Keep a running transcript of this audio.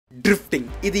Drifting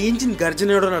இது engine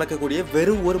கர்ஜனையோட நடக்கக்கூடிய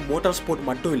வெறும் ஒரு மோட்டார் ஸ்போர்ட்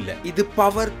மட்டும் இல்ல. இது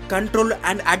பவர், கண்ட்ரோல்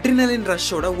அண்ட் அட்ரினலின்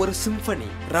ரஷ்ஷோட ஒரு சிம்பனி.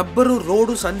 ரப்பரும்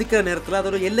ரோடும் சந்திக்கிற நேரத்துல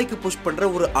அதோட எல்லைக்கு புஷ் பண்ற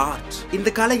ஒரு ஆர்ட்.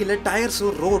 இந்த கலையில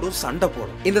டயர்ஸும் ரோடும் சண்டை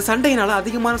போடும். இந்த சண்டையினால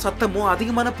அதிகமான சத்தமும்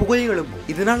அதிகமான புகைகளும்.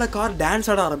 இதனால கார்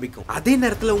டான்ஸ் ஆட ஆரம்பிக்கும். அதே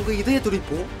நேரத்துல உங்க இதய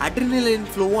துடிப்பும் அட்ரினலின்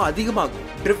ஃப்ளோவும் அதிகமாகும்.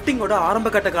 ட்ரிஃப்டிங்கோட ஆரம்ப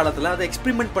கட்ட காலத்துல அதை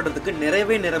எக்ஸ்பெரிமெண்ட் பண்றதுக்கு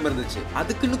நிறையவே நேரம் இருந்துச்சு.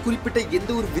 அதுக்குன்னு குறிப்பிட்ட எந்த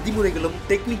ஒரு விதிமுறைகளும்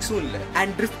டெக்னிக்ஸும் இல்ல.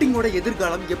 அண்ட் ட்ரிஃப்டிங்கோட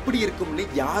எதிர்காலம் எப்படி இருக்கும்னு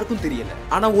யாருக்கும் தெரியல.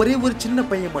 ஆனா ஒரே ஒரு சின்ன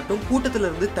பையன் மட்டும் கூட்டத்துல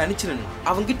இருந்து தனிச்சு நின்னான்.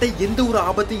 அவங்கிட்ட எந்த ஒரு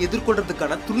ஆபத்தையும்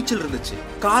எதிர்கொள்றதுக்கான துணிச்சல் இருந்துச்சு.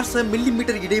 கார்ஸை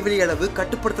மில்லிமீட்டர் இடைவெளி அளவு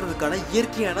கட்டுப்படுத்துறதுக்கான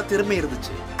இயற்கையான திறமை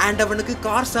இருந்துச்சு. அண்ட் அவனுக்கு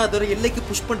கார்ஸ் அதோட எல்லைக்கு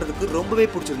புஷ் பண்றதுக்கு ரொம்பவே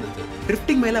பிடிச்சிருந்தது.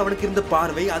 ட்ரிஃப்டிங் மேல அவனுக்கு இருந்த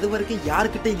பார்வை அது வரைக்கும்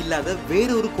யாருக்கிட்ட இல்லாத வேற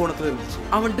ஒரு கோணத்துல இருந்துச்சு.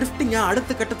 அவன் ட்ரிஃப்டிங்க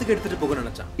அடுத்த கட்டத்துக்கு எடுத்துட்டு போக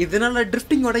நினைச்சான். இதனால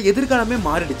ட்ரிஃப்டிங்கோட எதிர்காலமே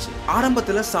மாறிடுச்சு.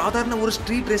 ஆரம்பத்துல சாதாரண ஒரு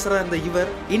ஸ்ட்ரீட் ரேசரா இருந்த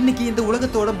இவர் இன்னைக்கு இந்த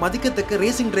உலகத்தோட மதிக்கத்தக்க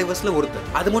ரேசிங் டிரைவர்ஸ்ல ஒருத்தர்.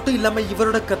 அது மட்டும் இல்லாம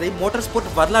இவரோட கதை மோட்டார்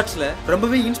ஸ்போர்ட் வரலாற்றுல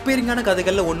ரொம்பவே இன்ஸ்பைரிங்கான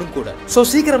கதைகள்ல ஒண்ணும் கூட. சோ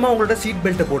சீக்கிரமா உங்களோட சீட்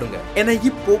பெல்ட் போடுங்க. ஏன்னா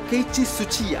இப்போ கெய்ச்சி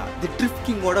சுச்சியா தி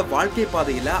ட்ரிஃப்டிங்கோட வாழ்க்கை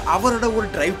பாதையில அவரோட ஒரு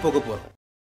டிரைவ் போக போறோம்.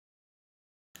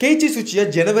 கெய்ச்சி சுச்சியா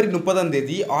ஜனவரி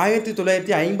 30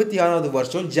 1956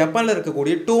 வருஷம் ஜப்பான்ல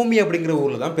இருக்கக்கூடிய டோமி அப்படிங்கிற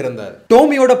ஊர்ல தான் பிறந்தார்.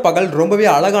 டோமியோட பகல் ரொம்பவே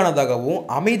அழகானதாகவும்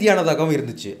அமைதியானதாகவும்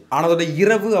இருந்துச்சு. ஆனா அதோட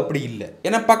இரவு அப்படி இல்லை.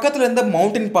 ஏன்னா பக்கத்துல இருந்த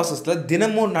மவுண்டன் பாசஸ்ல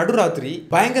தினமும் நடுராத்திரி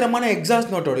பயங்கரமான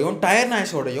exhaust நோட்டோடையும் tyre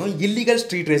நாய்ஸோடையும் illegal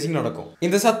street racing நடக்கும்.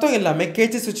 இந்த சத்தம் எல்லாமே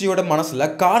கெய்ச்சி சுச்சியோட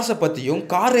மனசுல கார்ஸை பத்தியும்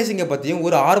கார் ரேசிங்கை பத்தியும்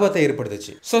ஒரு ஆர்வத்தை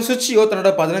ஏற்படுத்துச்சு. சோ சுச்சியோ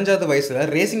தன்னோட 15வது வயசுல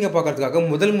ரேசிங்கை பார்க்கறதுக்காக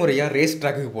முதல் முறையா ரேஸ்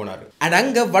ட்ராக்குக்கு போனாரு. அண்ட்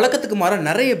அங்க வழக்கத்துக்கு மாற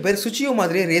நிறைய பேர் சுச்சியோ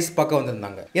மாதிரியே ரேஸ் பார்க்க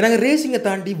வந்திருந்தாங்க. எனக்கு ரேசிங்கை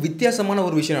தாண்டி வித்தியாசமான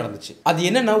ஒரு விஷயம் நடந்துச்சு. அது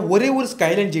என்னன்னா ஒரே ஒரு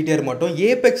ஸ்கைலைன் ஜிடிஆர் மட்டும்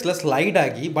ஏபெக்ஸ்ல ஸ்லைட்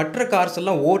ஆகி மற்ற கார்ஸ்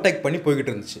எல்லாம் ஓவர்டேக் பண்ணி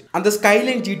போய்கிட்டு இருந்துச்சு. அந்த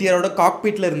ஸ்கைலைன் ஜிடிஆரோட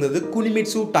காக்பிட்ல இருந்தது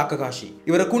குனிமிட்சு டாககாஷி.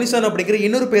 இவரை குனிசான் அப்படிங்கிற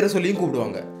இன்னொரு பேரை சொல்லியும்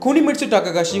கூப்பிடுவாங்க. குனிமிட்சு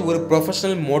டாககாஷி ஒரு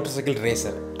professional motor cycle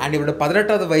racer. And இவரோட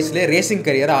 18வது வயசுல ரேசிங்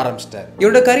கரியர் ஆரம்பிச்சிட்டார்.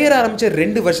 இவரோட கரியர் ஆரம்பிச்ச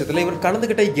 2 வருஷத்துல இவர்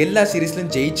கலந்துகிட்ட எல்லா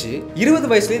சீரீஸ்லயும் ஜெயிச்சு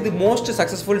 20 வயசுல இது மோஸ்ட்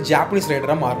சக்சஸ்ஃபுல் ஜாப்பனீஸ்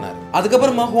ரைடரா மாறினார்.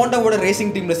 அதுக்கப்புறமா ஹோண்டாவோட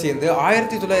ரேசிங் டீம்ல சேர்ந்து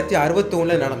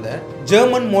 1961 நடந்த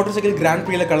ஜெர்மன் மோட்டார் சைக்கிள் கிராண்ட்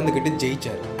பிரீல கலந்துகிட்டு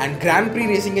ஜெயிச்சார். அண்ட் கிராண்ட் பிரீ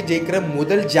ரேசிங்கை ஜெயிக்கிற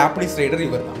முதல் ஜாப்பனீஸ் ரைடர்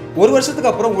இவர் தான். ஒரு வருஷத்துக்கு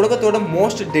அப்புறம் உலகத்தோட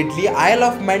most deadly Jal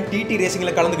of man DD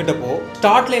ரேசிங்ல கலந்துகிட்டப்போ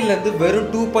start லைன்ல இருந்து வெறும்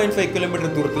 2.5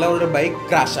 கிலோமீட்டர் தூரத்துல அவரோட பைக்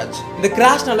கிராஷ் ஆச்சு. இந்த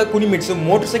கிராஷ்னால குனிமிட்சு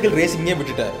மோட்டார் சைக்கிள் ரேசிங்கே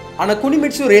விட்டுட்டாரு. ஆனா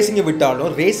குனிமிட்சு ரேசிங்கை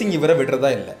விட்டாலும் ரேசிங் இவரை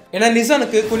விடுறதா இல்ல. ஏன்னா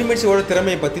நிசானுக்கு குனிமிட்சுவோட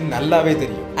திறமையை பத்தி நல்லாவே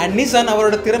தெரியும். அண்ட் நிசான்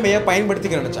அவரோட திறமையை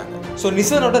பயன்படுத்திக்க நினைச்சாங்க. So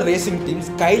நிசானோட racing team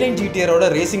skyline ஜிடிஆரோட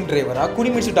racing டிரைவரா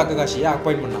குனிமிட்சு டாககாஷியை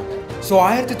அப்பாயிண்ட் பண்ணாங்க. சோ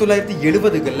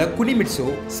 1970களில் குனிமிட்சு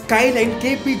ஸ்கைலைன்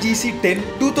KPGC10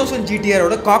 2000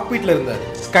 ஜிடிஆரோட காக்பிட்ல இருந்தார்.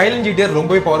 ஸ்கைலைன் ஜிடிஆர்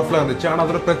ரொம்பவே பவர்ஃபுல்லா இருந்துச்சு. ஆனா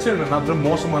அதோட பிரச்சனை என்னன்னா அதோட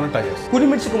மோசமான டயர்ஸ்.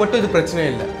 குனிமிட்சுக்கு மட்டும் இது பிரச்சனை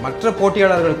இல்லை, மற்ற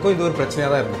போட்டியாளர்களுக்கும் இது ஒரு பிரச்சனையா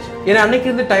தான் இருந்துச்சு. ஏன்னா அன்னைக்கு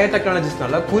இருந்த டயர்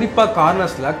டெக்னாலஜிஸ்னால குறிப்பா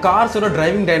கார்னர்ஸ்ல கார்ஸோட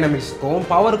டிரைவிங் டைனமிக்ஸ்க்கும்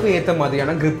பவருக்கும் ஏற்ற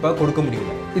மாதிரியான கிரிப்பை கொடுக்க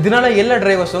முடியல. இதனால எல்லா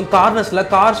டிரைவர்ஸும் கார்னர்ஸ்ல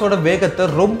கார்ஸோட வேகத்தை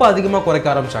ரொம்ப அதிகமா குறைக்க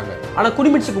ஆரம்பிச்சாங்க. ஆனா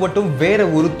குனிமிட்சுக்கு மட்டும் வேற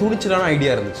ஒரு துணிச்சலான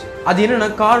ஐடியா இருந்துச்சு. அது என்னன்னா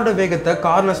காரோட வேகத்தை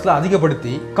கார்னர்ஸ்ல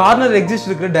அதிகப்படுத்தி கார்னர் எக்ஸிஸ்ட்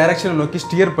இருக்கிற டைரக்ஷனை நோக்கி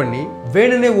ஸ்டியர் பண்ணி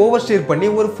வேணுனே ஓவர் ஸ்டியர் பண்ணி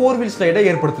ஒரு 4 வீல் ஸ்லைடை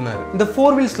ஏற்படுத்தினார். இந்த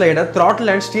 4 வீல் ஸ்லைடை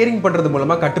த்ராட்டில் அண்ட் ஸ்டியரிங் பண்றது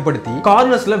மூலமா கட்டுப்படுத்தி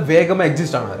கார்னர்ஸ்ல வேகமா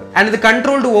எக்ஸிஸ்ட் ஆனார். அண்ட் இது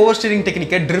கண்ட்ரோல்டு ஓவர் ஸ்டியரிங்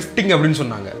டெக்னிக்கை ட்ரிஃப்டிங் அப்படின்னு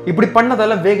சொன்னாங்க. இப்படி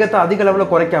பண்ணதால வேகத்தை அதிக அளவுல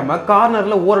குறைக்காம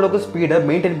கார்னர்ல ஓரளவுக்கு ஸ்பீடை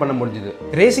மெயின்டைன் பண்ண முடிஞ்சது.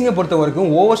 ரேசிங்கை பொறுத்த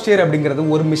வரைக்கும் ஓவர் ஸ்டியர் அப்படிங்கிறது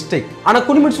ஒரு மிஸ்டேக். ஆனா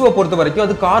குனிமிட்சுவை பொறுத்த வரைக்கும்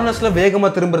அது கார்னர்ஸ்ல வேகமா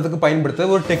திரும்புறதுக்கு பயன்படுத்த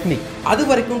ஒரு டெக்னிக். அது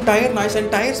வரைக்கும் டயர் நாய்ஸ்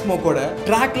அண்ட் டயர் ஸ்மோக்கோட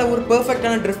ட்ராக்ல ஒரு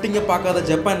பெர்ஃபெக்ட்டான ட்ரிஃப்டிங்கை பார்க்காத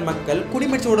ஜப்பான் மக்கள்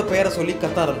குனிமிட்சுவோட பெயரை சொல்லி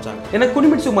கத்த ஆரம்பிச்சாங்க. ஏன்னா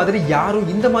குனிமிட்சு மாதிரி யாரும்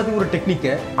இந்த மாதிரி ஒரு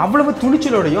டெக்னிக்கை அவ்வளவு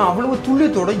துணிச்சலோடையும் அவ்வளவு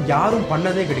துல்லியத்தோட யாரும்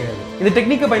பண்ணதே கிடையாது. இந்த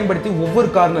டெக்னிக்கை பயன்படுத்தி ஒவ்வொரு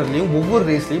கார்னர்லயும் ஒவ்வொரு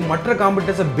ரேஸ்லயும் மற்ற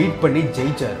காம்படிட்டர்ஸை பீட் பண்ணி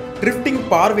ஜெயிச்சார். ட்ரிஃப்டிங்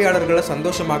பார்வையாளர்களை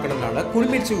சந்தோஷமாக்குறதுனால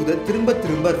குனிமிட்சு இதை திரும்ப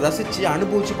திரும்ப ரசிச்சு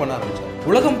அனுபவிச்சு பண்ண ஆரம்பிச்சார்.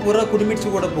 உலகம் பூரா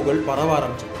குனிமிட்சுவோட புகழ் பரவ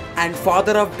ஆரம்பிச்சது. அண்ட்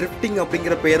ஃபாதர் ஆஃப் ட்ரிஃப்டிங்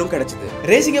அப்படிங்கிற பெயரும் கிடைச்சது.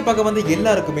 ரேசிங்கை பார்க்க வந்த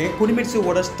எல்லாருக்குமே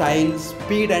குனிமிட்சுவோட ஸ்டைல்,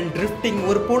 ஸ்பீட் அண்ட் ட்ரிஃப்டிங்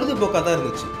ஒரு பொழுதுபோக்காக தான்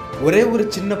இருந்துச்சு. ஒரே ஒரு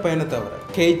சின்ன பையனை தவிர,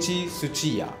 கெய்ச்சி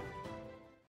சுச்சியா.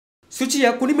 சுச்சியா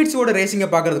குனிமிட்சுவோட ரேசிங்கை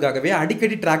பார்க்கறதுக்காகவே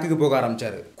அடிக்கடி ட்ராக்குக்கு போக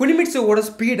ஆரம்பிச்சாரு. குனிமிட்சுவோட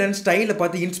ஸ்பீட் அண்ட் ஸ்டைலை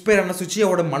பார்த்து இன்ஸ்பயர் ஆன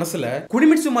சுச்சியாவோட மனசுல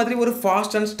குனிமிட்சு மாதிரி ஒரு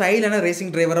ஃபாஸ்ட் அண்ட் ஸ்டைலான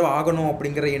ரேசிங் டிரைவரா ஆகணும்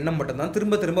அப்படிங்கிற எண்ணம் மட்டும் தான்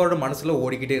திரும்ப திரும்ப அவரோட மனசுல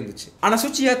ஓடிக்கிட்டே இருந்துச்சு. ஆனா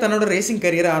சுச்சியா தன்னோட ரேசிங்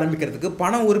கரியரை ஆரம்பிக்கிறதுக்கு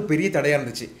பணம் ஒரு பெரிய தடையா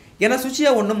இருந்துச்சு. ஏன்னா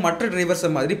சுச்சியா ஒன்றும் மற்ற டிரைவர்ஸ்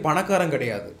மாதிரி பணக்காரன்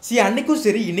கிடையாது. அன்னைக்கும்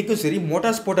சரி இன்னைக்கும் சரி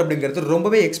மோட்டார் ஸ்போர்ட் அப்படிங்கிறது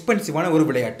ரொம்பவே எக்ஸ்பென்சிவான ஒரு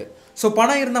விளையாட்டு. ஸோ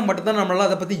பணம் இருந்தால் மட்டும்தான் நம்மளால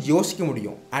அதை பற்றி யோசிக்க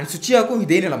முடியும். அண்ட் சுச்சியாவுக்கும்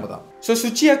இதே நிலைமை தான். ஸோ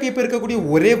சுச்சியாக்கு இப்போ இருக்கக்கூடிய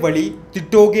ஒரே வழி தி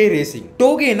டோகே racing.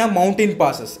 டோகேனா mountain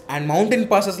bosses and mountain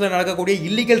பாசஸ்ல நடக்கக்கூடிய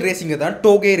இல்லீகல் ரேசிங் தான்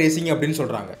டோகே ரேசிங் அப்படின்னு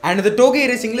சொல்றாங்க. அண்ட் இந்த டோகே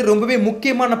ரேசிங்ல ரொம்பவே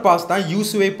முக்கியமான பாஸ் தான்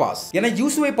யூசுவே பாஸ். ஏன்னா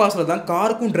யூசுவே பாஸ்ல தான்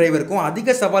காருக்கும் டிரைவருக்கும்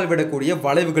அதிக சவால் விடக்கூடிய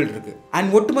வளைவுகள் இருக்கு.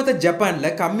 அண்ட் ஒட்டுமொத்த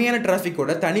ஜப்பான்ல கம்மியான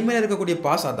டிராபிக்கோட தனிமையில இருக்கக்கூடிய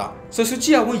பாஸ் அதான். ஸோ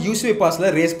சுச்சியாவும் யூசுவே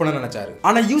பாஸ்ல ரேஸ் பண்ண நினைச்சாரு.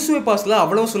 ஆனா யூசுவே பாஸ்ல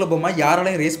அவ்வளவு சுலபமா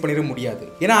யாராலையும் ரேஸ் பண்ணிட முடியாது.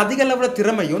 ஏன்னா அதிக அளவுல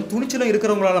திறமையும் துணிச்சலும்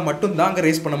இருக்கிறவங்களால மட்டும் தான் அங்க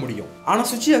ரேஸ் பண்ண முடியும். ஆனா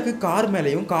சுச்சியாக்கு கார்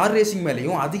மேலையும் கார் ரேசிங்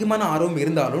மேலையும் அதிகமான ஆர்வம்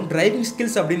இருந்தாலும் டிரைவிங்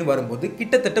ஸ்கில்ஸ் அப்படின்னு வரும்போது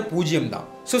கிட்டத்தட்ட 0 தான்.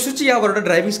 ஸோ சுச்சியா அவரோட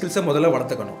டிரைவிங் ஸ்கில்ஸை முதல்ல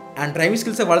வளர்த்துக்கணும். அண்ட் டிரைவிங்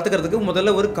ஸ்கில்ஸை வளர்த்துக்கிறதுக்கு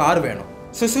முதல்ல ஒரு கார் வேணும்.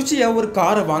 ஸோ சுச்சியா ஒரு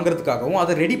காரை வாங்குறதுக்காகவும்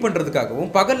அதை ரெடி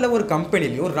பண்றதுக்காகவும் பகல்ல ஒரு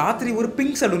கம்பெனிலையும் ராத்திரி ஒரு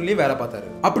பிங்க் சலூன்லயும் வேலை பார்த்தாரு.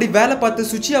 அப்படி வேலை பார்த்து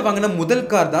சுச்சியா வாங்கின முதல்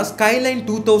கார் தான் ஸ்கைலைன்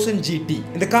 2000 GT.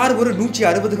 இந்த கார் ஒரு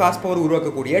 160 ஹார்ஸ் பவர்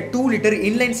உருவாக்கக்கூடிய 2 லிட்டர்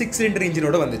இன்லைன் 6 சிலிண்டர்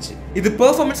இன்ஜினோட வந்துச்சு. இது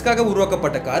பெர்ஃபார்மன்ஸ்க்காக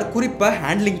உருவாக்கப்பட்ட கார், குறிப்பா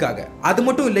ஹேண்ட்லிங்காக. அது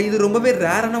மட்டும் இல்ல, இது ரொம்பவே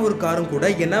ரேரான ஒரு காரும் கூட.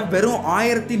 ஏன்னா வெறும்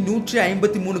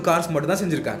 1153 கார்ஸ் மட்டும் தான்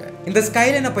செஞ்சிருக்காங்க. இந்த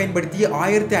ஸ்கைலைனை பயன்படுத்தி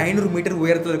 1500 மீட்டர்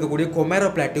உயரத்தில் இருக்கக்கூடிய கொமேரோ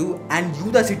பிளாட்டூ அண்ட்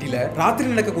யூதா சிட்டில ராத்திரி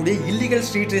நடக்கக்கூடிய இல்லீகல்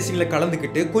ஸ்ட்ரீட் ரேசிங்ல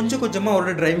கலந்துக்கிட்டு கொஞ்சம் கொஞ்சமா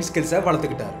அவரோட டிரைவிங் ஸ்கில்ஸை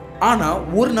வளர்த்துக்கிட்டார். ஆனா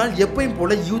ஒரு நாள் எப்பயும்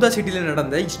போல யூதா சிட்டில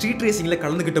நடந்த ஸ்ட்ரீட் ரேசிங்ல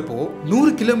கலந்துக்கிட்டப்போ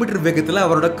 100 கிலோமீட்டர் வேகத்துல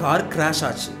அவரோட கார் கிராஷ்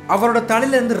ஆச்சு. அவரோட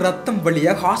தலையில இருந்து ரத்தம்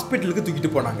வழியா ஹாஸ்பிட்டலுக்கு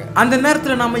தூக்கிட்டு போனாங்க. அந்த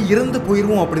நேரத்துல நாம இறந்து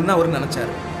போயிருவோம் அப்படின்னு அவர்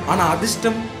நினைச்சாரு. ஆனா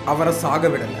அதிர்ஷ்டம் அவரை சாக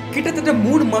விடல. கிட்டத்தட்ட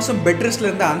 3 மாசம் பெட் ரெஸ்ட்ல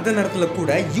இருந்த அந்த நேரத்துல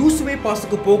கூட யூசுவே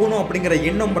பாஸுக்கு போகணும் அப்படிங்கிற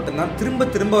எண்ணம் மட்டும்தான் திரும்ப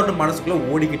திரும்ப அவரோட மனசுக்குள்ள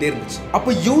ஓடிக்கிட்டே இருந்துச்சு.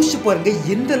 அப்ப யோசிச்சு பாருங்க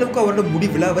எந்த அளவுக்கு அவரோட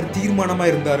முடிவுல அவர் தீர்மானமா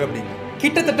இருந்தாரு அப்படின்னு.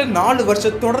 கிட்டத்தட்ட 4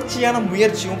 வருஷம் தொடர்ச்சியான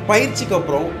முயற்சியும் பயிற்சிக்கு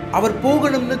அப்புறம் அவர்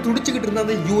போகணும்னு துடிச்சுக்கிட்டு இருந்த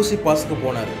அந்த யூஎஸ்ஏ பாஸுக்கு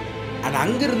போனாரு. அண்ட்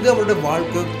அங்கிருந்து அவரோட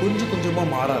வாழ்க்கை கொஞ்சம் கொஞ்சமா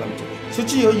மாற ஆரம்பிச்சு.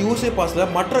 சுச்சியோ யூஎஸ்ஏ பாஸ்ல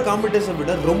மற்ற காம்படிட்டர்ஸை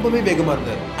விட ரொம்பவே வேகமா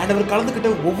இருந்தார். அண்ட் அவர் கலந்துக்கிட்ட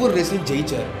ஒவ்வொரு ரேஸையும்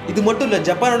ஜெயிச்சார். இது மட்டும் இல்ல,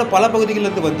 ஜப்பானோட பல பகுதிகளில்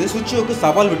இருந்து வந்து சுச்சியோக்கு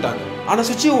சவால் விட்டாங்க. ஆனா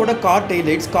சுச்சியோட கார்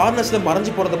டெய்லைட்ஸ் கார்னர்ஸ்ல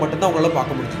மறைஞ்சு போறதை மட்டும் தான் அவங்களால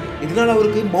பார்க்க முடிஞ்சது. இதனால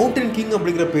அவருக்கு மவுண்டன் கிங்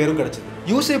அப்படிங்கிற பேரும் கிடைச்சது.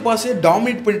 யூஎஸ்ஏ பாஸை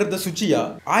டாமினேட் பண்ணிருந்த சுச்சியா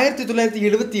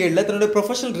 1977 தன்னோட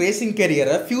professional racing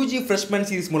கேரியரை Fuji freshman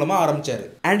series மூலமா ஆரம்பிச்சாரு.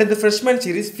 அண்ட் இந்த ஃப்ரெஷ்மேன்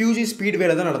சீரிஸ் ஃபியூஜி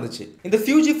ஸ்பீட்வேல தான் நடந்துச்சு. இந்த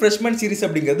ஃபியூஜி ஃப்ரெஷ்மேன் சீரிஸ்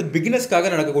அப்படிங்கிறது பிகினர்ஸ்க்காக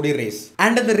நடக்கக்கூடிய ரேஸ்.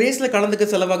 அண்ட் அந்த ரேஸ்ல கலந்துக்க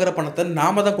செலவாகிற பணத்தை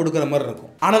நாம தான் கொடுக்குற மாதிரி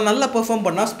இருக்கும். ஆனா நல்லா பெர்ஃபார்ம்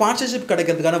பண்ணா ஸ்பான்சர்ஷிப்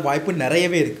கிடைக்கிறதுக்கான வாய்ப்பு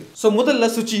நிறையவே இருக்கு. சோ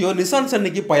முதல்ல சுச்சியோ நிசான்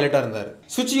சன்னிக்கு பைலட்டா இருந்தாரு.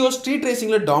 சுச்சியோ ஸ்ட்ரீட்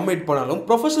ரேசிங்ல டாமினேட் பண்ணாலும்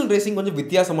ப்ரொஃபஷனல் ரேசிங் கொஞ்சம்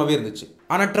வித்தியாசமாவே இருந்துச்சு.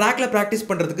 ஆனா ட்ராக்ல பிராக்டிஸ்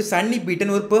பண்றதுக்கு சன்னி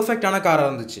பீட்டன் ஒரு பெர்ஃபெக்ட்டான காரா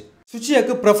இருந்துச்சு.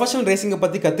 சுச்சியாக்கு ப்ரொஃபஷனல் ரேசிங்கை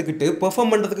பற்றி கற்றுக்கிட்டு பெர்ஃபார்ம்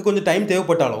பண்ணுறதுக்கு கொஞ்சம் டைம்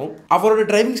தேவைப்பட்டாலும் அவரோட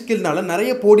டிரைவிங் ஸ்கில்னால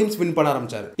நிறைய போடியம்ஸ் வின் பண்ண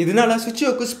ஆரம்பிச்சாரு. இதனால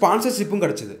சுச்சியோக்கு ஸ்பான்சர்ஷிப்பும்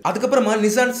கிடைச்சது. அதுக்கப்புறமா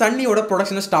நிசான் சன்னியோட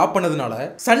ப்ரொடக்ஷனை ஸ்டாப் பண்ணதுனால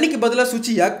சன்னிக்கு பதிலாக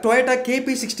சுச்சியா டொயோட்டா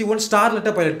KP61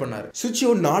 ஸ்டார்லெட்டை பைலட் பண்ணாரு.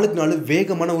 சுச்சியோ நாளுக்கு நாள்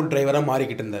வேகமான ஒரு டிரைவராக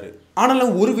மாறிக்கிட்டு இருந்தாரு.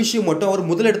 ஆனாலும் ஒரு விஷயம் மட்டும் அவர்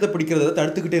முதலிடத்தை பிடிக்கிறத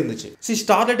தடுத்துக்கிட்டே இருந்துச்சு.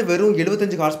 ஸ்டார்லெட் வெறும்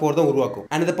 75 ஹார்ஸ் பவர் தான் உருவாக்கும்.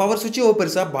 அண்ட் இந்த பவர் சுச்சியோவை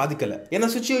பெருசா பாதிக்கல. ஏன்னா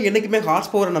சுச்சியோ என்னைக்குமே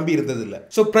ஹார்ஸ் பவரை நம்பி இருந்தது இல்ல.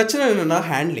 சோ பிரச்சனை என்னன்னா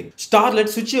ஹேண்ட்லிங்.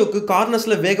 ஸ்டார்லெட் சுச்சியோக்கு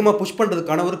கார்னர்ஸ்ல வேகமா புஷ்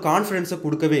பண்றதுக்கான ஒரு கான்ஃபிடன்ஸை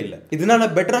கொடுக்கவே இல்லை. இதனால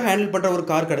பெட்டரா ஹேண்டில் பண்ற ஒரு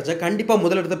கார் கிடைச்சா கண்டிப்பா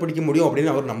முதலிடத்தை பிடிக்க முடியும்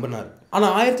அப்படின்னு அவர் நம்பினார். ஆனா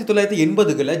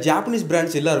 1980களில் ஜாப்பனீஸ்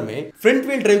பிராண்ட்ஸ் எல்லாருமே ஃப்ரண்ட்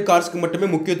வீல் டிரைவ் கார்ஸ்க்கு மட்டுமே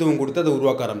முக்கியத்துவம் கொடுத்து அதை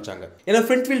உருவாக்க ஆரம்பிச்சாங்க. ஏன்னா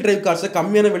ஃப்ரண்ட் வீல் டிரைவ் கார்ஸை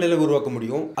கம்மியான விலையில உருவாக்க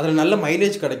முடியும், அதுல நல்ல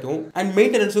மைலேஜ் கிடைக்கும் அண்ட்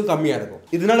மெயின்டெனன்ஸும் கம்மியா இருக்கும்.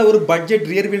 இதனால ஒரு பட்ஜெட்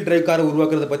ரியர் வீல் டிரைவ் காரை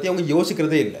உருவாக்குறத பத்தி அவங்க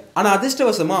யோசிக்கிறதே இல்லை. ஆனா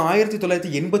அதிர்ஷ்டவசமா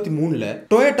 1983ல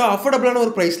டொயோட்டா அஃபோர்டபிளான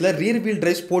ஒரு பிரைஸ்ல ரியர் வீல்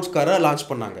டிரைவ் ஸ்போர்ட்ஸ் காரை லான்ச்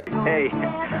பண்ணாங்க.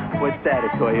 What's that,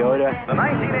 a Toyota? The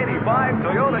 1985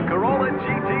 Toyota Corolla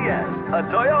GTS. A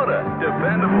Toyota,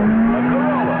 dependable. A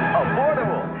Corolla,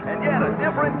 affordable. And yet a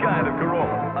different kind of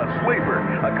Corolla. A sleeper.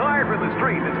 A car for the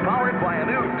street that's powered by a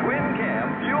new twin-cam,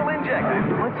 fuel-injected.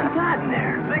 What's he got in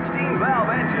there? 16-valve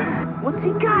engine. What's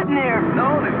he got in there?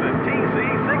 Known as the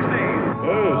TC16.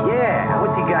 Hey, yeah.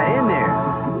 What's he got in there?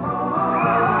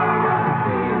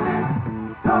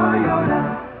 Toyota.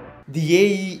 The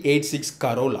AE86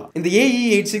 Corolla. இந்த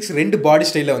AE86 ரெண்டு பாடி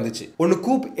ஸ்டைல்ல வந்துச்சு. ஒன்னு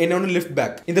கூப், இன்னொன்னு lift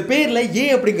back. இந்த பேர்ல A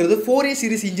அப்படிங்கிறது 4A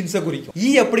series இன்ஜின்ஸை குறிக்கும். E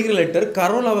அப்படிங்கிற லெட்டர்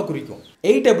கரோலாவை குறிக்கும்.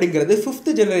 8 அப்படிங்கிறது 5th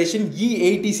ஜெனரேஷன்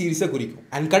E80 சீரிஸை குறிக்கும்.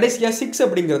 அண்ட் கடைசியா 6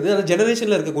 அப்படிங்கிறது அந்த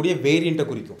ஜெனரேஷன்ல இருக்கக்கூடிய வேரியண்ட்டை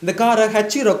குறிக்கும். இந்த காரை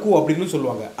ஹச்சிரக்கு அப்படின்னு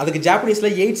சொல்லுவாங்க. அதுக்கு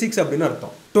ஜாப்பனீஸ்ல 86 அப்படின்னு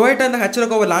அர்த்தம். டொயோட்டா இந்த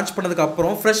ஹச்சிரக்கோவை லான்ச் பண்ணதுக்கு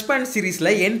அப்புறம் ஃப்ரெஷ்மேன் சீரிஸ்ல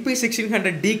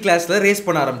NP1600D கிளாஸ்ல ரேஸ்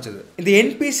பண்ண ஆரம்பிச்சது. இந்த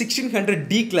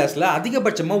NP1600D கிளாஸ்ல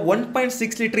அதிகபட்சமா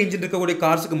 1.6 லிட்டர் இன்ஜின் இருக்கக்கூடிய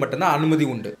கார்ஸுக்கு மட்டும் தான் அனுமதி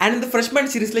உண்டு. அண்ட் இந்த ஃப்ரெஷ்மேன்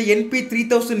சீரிஸ்ல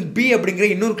NP3000B அப்படிங்கிற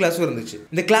இன்னொரு கிளாஸும் இருந்துச்சு.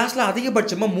 இந்த கிளாஸ்ல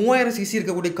அதிகபட்சமா 3000 cc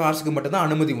இருக்கக்கூடிய கார்ஸுக்கு மட்டும் தான்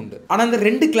அனுமதி உண்டு. ஆனா இந்த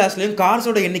ரெண்டு கிளாஸ்லயும்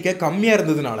கார்ஸோட எண்ணிக்கை கம்மியா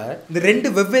இருந்ததுனால இந்த ரெண்டு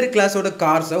வெவ்வேறு கிளாஸோட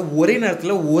கார்ஸை ஒரே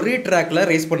நேரத்துல ஒரே ட்ராக்ல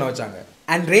ரேஸ் பண்ண வச்சாங்க.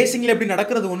 அண்ட் ரேசிங்ல எப்படி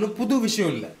நடக்கிறது ஒன்றும் புது விஷயம்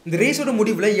இல்லை. இந்த ரேஸோட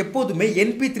முடிவுல எப்போதுமே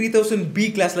NP3000B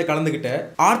கிளாஸ்ல கலந்துகிட்ட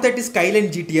R30 ஸ்கைலைன்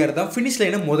GTR தான் ஃபினிஷ்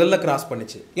லைனை முதல்ல கிராஸ்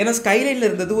பண்ணுச்சு. ஏன்னா ஸ்கைலைன்ல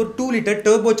இருந்தது ஒரு 2 litre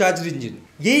turbo charge engine.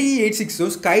 AE86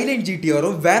 skyline GTR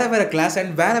வேற கிளாஸ்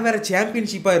அண்ட் வேற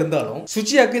சாம்பியன்ஷிப்பா இருந்தாலும்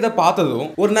சுச்சியாக்கு இதை பார்த்ததும்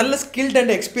ஒரு நல்ல ஸ்கில்ட்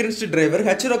அண்ட் எக்ஸ்பீரியன்ஸ்டு டிரைவர்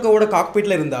ஹச்சிரோக்காவோட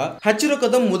காக்பிட்ல இருந்தா ஹச்சிரோக்கா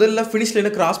தான் முதல்ல ஃபினிஷ்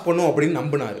லைனை கிராஸ் பண்ணும் அப்படின்னு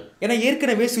நம்பினாரு. ஏன்னா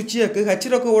ஏற்கனவே சுச்சியாக்கு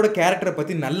ஹச்சிரோக்காவோட கேரக்டரை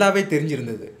பத்தி நல்லாவே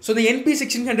தெரிஞ்சிருந்தது. ஸோ இந்த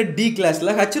NP1600D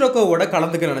கிளாஸ்ல ஹச்சிரோக்காவோட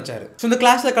கலந்துக்க நினைச்சாரு. ஸோ இந்த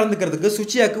கிளாஸ்ல கலந்துக்கிறதுக்கு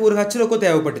சுச்சியாக்கு ஒரு ஹச்சிரோக்கோ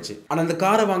தேவைப்பட்டுச்சு. ஆனா அந்த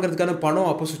காரை வாங்குறதுக்கான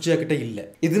பணம் அப்போ சுச்சியா கிட்ட இல்ல.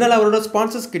 இதனால அவரோட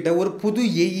ஸ்பான்சர்ஸ் கிட்ட ஒரு புது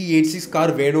AE86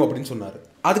 கார் வேணும் அப்படின்னு சொன்னாரு.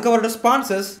 அதுக்கு அவரோட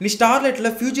ஸ்பான்சர்ஸ், நீ ஸ்டார்லைட்ல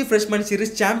ஃபியூஜி ஃப்ரெஷ்மேன்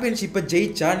சீரிஸ் சாம்பியன்ஷிப்பை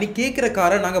ஜெயிச்சா நீ கேட்கிற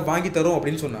காரை நாங்க வாங்கி தரோம்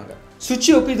அப்படின்னு சொன்னாங்க.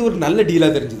 சுச்சியோக்கு இது ஒரு நல்ல டீலா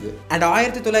தெரிஞ்சது. And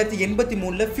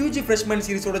 1983ல Fuji freshman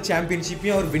சீரிஸோட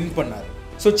சாம்பியன்ஷிப்பையும் our win பண்ணாரு.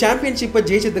 ஸோ சாம்பியன்ஷிப்பை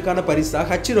ஜெயிச்சதுக்கான பரிசா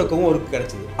ஹச்சிரோக்காவும் அவருக்கு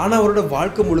கிடைச்சது. ஆனா அவரோட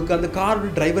வாழ்க்கை முழுக்க அந்த காரோட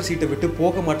டிரைவர் சீட்டை விட்டு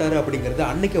போக மாட்டாரு அப்படிங்கிறது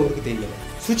அன்னைக்கு அவருக்கு தெரியல.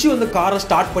 சுச்சி வந்து காரை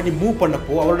ஸ்டார்ட் பண்ணி மூவ்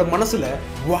பண்ணப்போ அவரோட மனசுல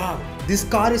wow this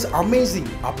car is amazing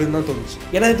அப்படின்னு தான் தோணுச்சு.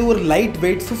 ஏன்னா இது ஒரு light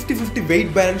weight 50-50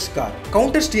 wait balance car.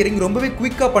 Counter steering ரொம்பவே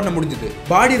குவிக்கா பண்ண முடிஞ்சது.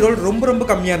 பாடி ரோல் ரொம்ப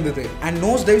கம்மியா இருந்தது. அண்ட்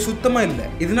நோஸ் டைவ் சுத்தமா இல்ல.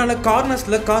 இதனால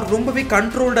கார்னர்ஸ்ல கார் ரொம்பவே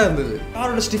கண்ட்ரோல்டா இருந்தது.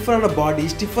 காரோட ஸ்டிஃபரான பாடி,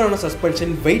 ஸ்டிஃபரான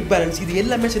சஸ்பென்ஷன், வெயிட் பேலன்ஸ் இது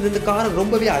எல்லாமே சேர்ந்து இந்த காரை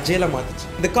ரொம்பவே அஜயலா மாத்துச்சு.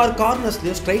 இந்த கார்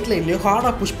கார்னர்ஸ்லயும் ஸ்ட்ரைட் லைன்லயும்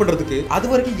ஹார்டா புஷ் பண்றதுக்கு அது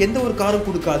வரைக்கும் எந்த ஒரு காரும்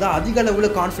கொடுக்காத அதிக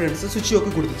அளவுல கான்ஃபிடன்ஸ்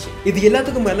சுச்சியோக்கு கொடுத்துச்சு. இது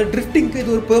எல்லாத்துக்கும் மேல ட்ரிஃப்டிங்க்கு இது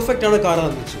ஒரு பெர்ஃபெக்ட்டான காரா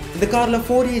இருந்துச்சு. இந்த கார்ல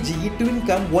 4AGE twin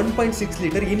game 1.6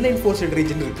 litre inline 4 cylinder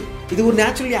engine இருக்கு. இது ஒரு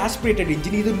நேச்சுரலி ஆஸ்பிரேட்டட்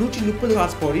இன்ஜின். இது 130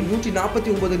 horse power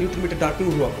 149 Newton metre dark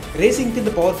உருவாக்கும். ரேசிங்க்கு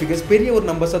இந்த பவர் ஃபிகர்ஸ் பெரிய ஒரு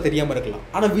நம்பர்ஸா தெரியாம இருக்கலாம்.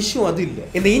 ஆனா விஷயம் அது இல்ல.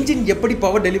 இந்த இன்ஜின் எப்படி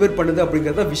பவர் டெலிவர் பண்ணுது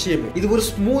அப்படிங்கறத விஷயமே. இது ஒரு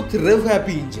ஸ்மூத் ரெவ்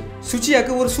ஹாப்பி இன்ஜின்.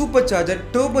 சுச்சியாக்கு ஒரு சூப்பர் சார்ஜர்,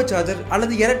 டர்போ சார்ஜர்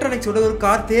அல்லது எலக்ட்ரானிக்ஸோட ஒரு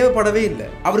கார் தேவைப்படவே இல்லை.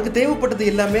 அவருக்கு தேவைப்பட்டது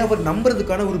எல்லாமே அவர்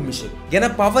நம்புறதுக்கான ஒரு மிஷின். ஏன்னா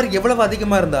பவர் எவ்வளவு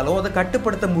அதிகமா இருந்தாலும் அதை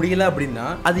கட்டுப்படுத்த முடியல அப்படின்னா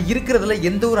அது இருக்கிறதுல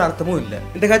எந்த ஒரு அர்த்தமும் இல்ல.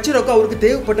 இந்த ஹச்சிரோக்கா அவருக்கு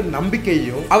தேவைப்பட்ட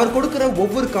நம்பிக்கையும் அவர் கொடுக்கிற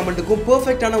ஒவ்வொரு கமெண்ட்டுக்கும்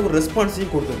பெர்ஃபெக்ட்டான ஒரு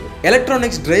ரெஸ்பான்ஸையும் கொடுத்தது.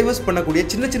 எலக்ட்ரானிக்ஸ் டிரைவர்ஸ் பண்ணக்கூடிய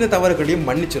சின்ன தவறுகளையும்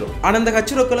மன்னிச்சிடும். ஆனா அந்த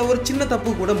ஹச்சிரோக்கால ஒரு சின்ன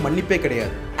தப்பு கூட மன்னிப்பே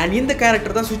கிடையாது. அண்ட் இந்த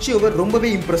கேரக்டர் தான் சுச்சியோவை ரொம்பவே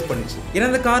இம்ப்ரெஸ் பண்ணிச்சு. ஏன்னா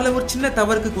இந்த கார்ல ஒரு சின்ன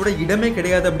தவறுக்கு கூட இடமே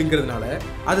கிடையாது அப்படிங்கிறதுனால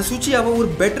அது சுச்சியாவை ஒரு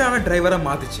பெட்டரான டிரைவரா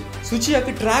மாத்துச்சு.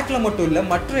 சுச்சியாக்கு ட்ராக்ல மட்டும் இல்ல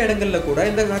மற்ற இடங்கள்ல கூட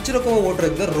இந்த ஹச்சிரோக்காவை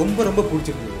ஓட்டுறது ரொம்ப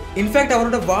பிடிச்சிருந்தது. இன்ஃபேக்ட்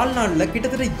அவரோட வாழ்நாள்ல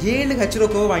கிட்டத்தட்ட 7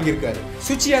 ஹச்சிரோக்காவை வாங்கியிருக்காரு.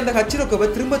 சுச்சியா அந்த ஹச்சிரோக்காவை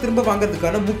திரும்ப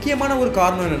வாங்குறதுக்கான முக்கியமான ஒரு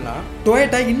காரணம் என்னன்னா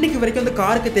டொயோட்டா இன்னைக்கு வரைக்கும் அந்த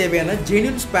காருக்கு தேவையான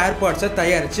ஜென்யூன் ஸ்பேர் பார்ட்ஸை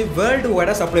தயாரிச்சு வேர்ல்டு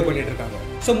வைடா சப்ளை பண்ணிட்டு இருக்காங்க.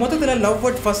 ஸோ மொத்தத்தில் லவ்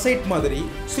அட் ஃபர்ஸ்ட் சைட் மாதிரி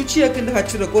சுச்சியாக்கு இந்த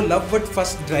ஹச்சிரோக்கோ லவ் அட்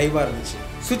ஃபர்ஸ்ட் டிரைவா இருந்துச்சு.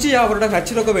 சுச்சியா அவரோட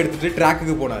ஹச்சிரோக்காவை எடுத்துட்டு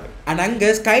ட்ராக்குக்கு போனார். அண்ட் அங்க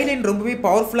ஸ்கைலைன் ரொம்பவே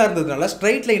பவர்ஃபுல்லா இருந்ததுனால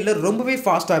ஸ்ட்ரைட் லைன்ல ரொம்பவே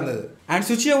ஃபாஸ்டா இருந்தது. அண்ட்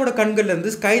சுச்சியாவோட கண்கள்ல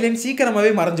இருந்து ஸ்கைலைன்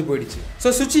சீக்கிரமாவே மறைஞ்சு போயிடுச்சு. ஸோ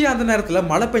சுச்சியா அந்த நேரத்தில்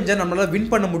மழை பெஞ்சா நம்மளால வின்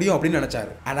பண்ண முடியும் அப்படின்னு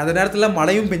நினைச்சாரு. அண்ட் அந்த நேரத்தில்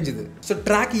மழையும் பெஞ்சுது. ஸோ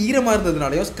ட்ராக் ஈரமா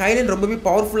இருந்ததுனாலையும் ஸ்கைலைன் ரொம்பவே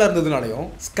பவர்ஃபுல்லா இருந்ததுனாலையும்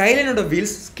ஸ்கைலைனோட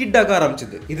வீல்ஸ் ஸ்கிட் ஆக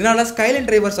ஆரம்பிச்சது. இதனால ஸ்கைலைன்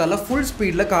டிரைவர்ஸால ஃபுல்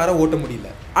ஸ்பீட்ல காரை ஓட்ட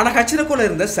முடியல. ஆனா ஹச்சிரோக்கோல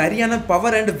இருந்த சரியான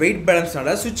பவர் அண்ட் வெயிட்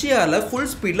பேலன்ஸ்னால சுச்சியால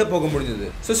ஃபுல் ஸ்பீட்ல போக முடிஞ்சது.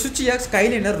 ஸோ சுச்சியா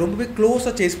ஸ்கைலைனை ரொம்பவே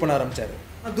க்ளோஸா சேஸ் பண்ண ஆரம்பிச்சாரு.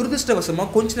 துரதிருஷ்டவசமா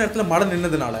கொஞ்ச நேரத்தில் மழை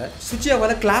நின்னதுனால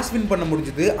சுச்சியாவால கிளாஸ் வின் பண்ண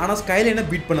முடிஞ்சது. ஆனா ஸ்கைலைனை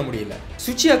பீட் பண்ண முடியல.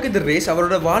 சுச்சியாக்கு இந்த ரேஸ்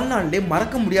அவரோட வாழ்நாளிலே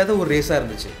மறக்க முடியாத ஒரு ரேஸா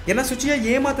இருந்துச்சு. ஏன்னா சுச்சியா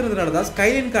ஏமாத்துறதுனால தான்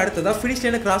ஸ்கைலைனுக்கு அடுத்ததா ஃபினிஷ்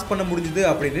லைனை கிராஸ் பண்ண முடிஞ்சது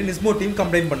அப்படின்னு நிஸ்மோ டீம்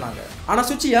கம்ப்ளைண்ட் பண்ணாங்க. ஆனா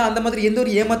சுச்சியா அந்த மாதிரி எந்த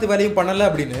ஒரு ஏமாத்து வேலையும் பண்ணல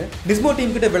அப்படின்னு நிஸ்மோ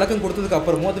டீம் கிட்ட விளக்கம் கொடுத்ததுக்கு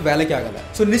அப்புறமும் அது வேலைக்கு ஆகல.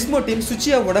 ஸோ நிஸ்மோ டீம்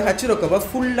சுச்சியாவோட ஹச்சிரோக்காவை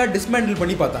ஃபுல்லா டிஸ்மேண்டில்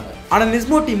பண்ணி பார்த்தாங்க. ஆனா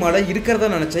நிஸ்மோ டீமால இருக்கிறதா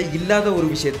நினைச்ச இல்லாத ஒரு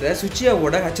விஷயத்த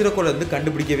சுச்சியாவோட ஹச்சிரோக்கோல இருந்து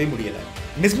கண்டுபிடிக்கவே முடியல.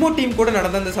 நிஸ்மோ டீம் கூட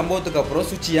நடந்த அந்த சம்பவத்துக்கு அப்புறம்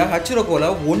சுச்சியா ஹச்சிரோக்கோல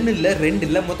 1 இல்ல 2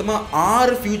 இல்ல மொத்தமா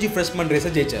 6 ஃபியூஜி ஃப்ரெஷ்மேன் ரேஸை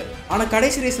ஜெயிச்சார். ஆனா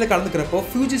கடைசி ரேஸ்ல கலந்துக்கிறப்போ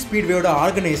ஃபியூஜி ஸ்பீட்வேயோட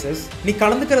ஆர்கனைசர்ஸ் நீ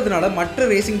கலந்துக்கிறதுனால மற்ற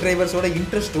ரேசிங் டிரைவர்ஸோட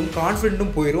இன்ட்ரெஸ்ட்டும்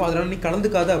கான்ஃபிடென்ட்டும் போயிடும், அதனால நீ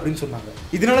கலந்துக்காத அப்படின்னு சொன்னாங்க.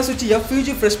 இதனால சுச்சியா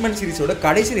ஃபியூஜி ஃப்ரெஷ்மேன் சீரிஸோட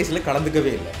கடைசி ரேஸ்ல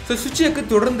கலந்துக்கவே இல்லை. ஸோ சுச்சியாக்கு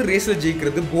தொடர்ந்து ரேஸ்ல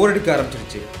ஜெயிக்கிறது போர் அடிக்க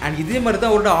ஆரம்பிச்சிருச்சு. அண்ட் இதே மாதிரி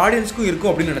தான் அவரோட ஆடியன்ஸ்க்கும்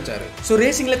இருக்கும் அப்படின்னு நினைச்சாரு. ஸோ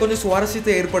ரேசிங்ல கொஞ்சம்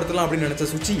சுவாரஸ்யத்தை ஏற்படுத்தலாம் அப்படின்னு நினைச்ச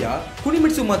சுச்சியா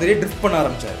குனிமிட்சு மாதிரியே ட்ரிஃப்ட் பண்ண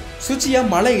ஆரம்பிச்சாரு. சுச்சியா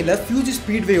மலையில ஃபியூஜி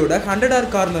ஸ்பீட்வேயோட 100R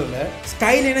கார்னர்ல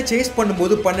ஸ்கைலைனை சேஸ்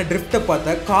பண்ணும்போது பண்ண ட்ரிஃப்ட்டை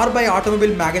பார்த்த கார்பை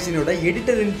automobile மேகசினோட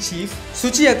editor in chief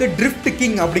சுச்சியாக்கு drift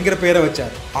king அப்படிங்கிற பேரை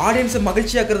வச்சார். ஆடியன்ஸை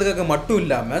மகிழ்ச்சியாக்குறதுக்காக மட்டும்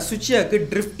இல்லாம சுச்சியாக்கு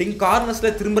ட்ரிஃப்டிங்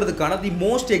கார்னர்ஸ்ல திரும்புறதுக்கான தி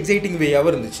மோஸ்ட் எக்ஸைட்டிங்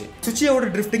வேயாவும் இருந்துச்சு. சுச்சியாவோட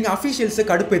ட்ரிஃப்டிங் அஃபிஷியல்ஸை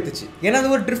கடுப்பேத்துச்சு. ஏன்னா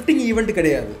அது ஒரு ட்ரிஃப்டிங் ஈவெண்ட்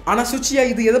கிடையாது. ஆனா சுச்சியா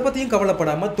இது எதை பத்தியும்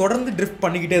கவலைப்படாம தொடர்ந்து ட்ரிஃப்ட்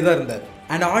பண்ணிக்கிட்டே தான் இருந்தார்.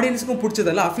 அண்ட் ஆடியன்ஸுக்கும்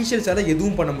பிடிச்சதால அஃபிஷியல்ஸால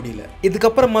எதுவும் பண்ண முடியல.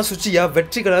 இதுக்கப்புறமா சுச்சியா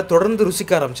வெற்றிகளை தொடர்ந்து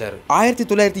ருசிக்க ஆரம்பிச்சாரு.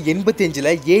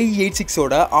 1985ல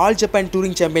AE86ஓட ஆல் ஜப்பான்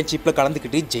டூரிங் சாம்பியன்ஷிப்ல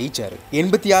கலந்துக்கிட்டு ஜெயிச்சாரு.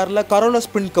 86ல கரோலா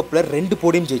ஸ்பிரிண்ட் கப்ல 2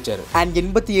 podium ஜெயிச்சாரு. And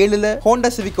 87ல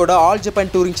Honda சிவிக்கோட all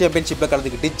Japan touring சாம்பியன்ஷிப்ல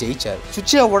கலந்துக்கிட்டு ஜெயிச்சாரு.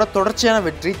 சுச்சியாவோட தொடர்ச்சியான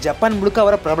வெற்றி ஜப்பான் முழுக்க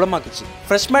அவரை பிரபலமாக்குச்சு.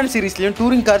 ஃப்ரெஷ்மேன் சீரிஸ்லயும்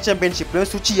டூரிங் கார்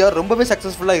சாம்பியன்ஷிப்லயும் சுச்சியா ரொம்பவே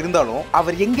சக்சஸ்ஃபுல்லா இருந்தாலும்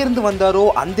அவர் எங்கிருந்து வந்தாரோ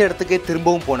அந்த இடத்துக்கே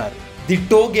திரும்பவும் போனார். தி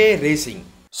டோகே ரேசிங்.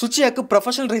 சுச்சியாக்கு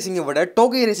ப்ரொஃபஷனல் ரேசிங்கை விட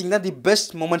டோகை ரேசிங் தான் தி பெஸ்ட்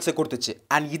மூமெண்ட்ஸை கொடுத்துச்சு.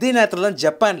 அண்ட் இதே நேரத்தில் தான்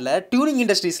ஜப்பான்ல டியூனிங்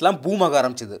இண்டஸ்ட்ரீஸ்லாம் பூம் ஆக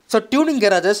ஆரம்பிச்சது. ஸோ டியூனிங்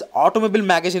கேரேஜஸ் ஆட்டோமொபைல்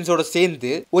மேகசின்ஸோட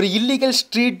சேர்ந்து ஒரு இல்லீகல்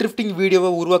ஸ்ட்ரீட் ட்ரிஃப்டிங்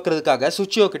வீடியோவை உருவாக்குறதுக்காக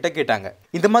சுச்சியோ கிட்ட கேட்டாங்க.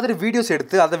 இந்த மாதிரி வீடியோஸ்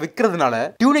எடுத்து அதை விற்கிறதுனால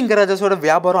டியூனிங் கேரேஜஸோட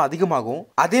வியாபாரம் அதிகமாகும்.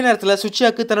 அதே நேரத்தில்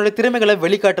சுச்சியாக்கு தன்னுடைய திறமைகளை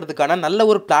வெளிக்காட்டுறதுக்கான நல்ல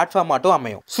ஒரு பிளாட்ஃபார்ம் ஆட்டும்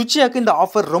அமையும். சுச்சியாக்கு இந்த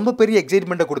ஆஃபர் ரொம்ப பெரிய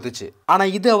எக்ஸைட்மெண்ட்டை கொடுத்துச்சு. ஆனா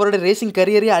இது அவரோட ரேசிங்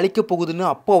கரியரே அழிக்க போகுதுன்னு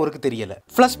அப்போ அவருக்கு தெரியல.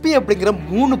 Pluspy அப்படிங்கிற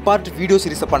 3 பார்ட் வீடியோ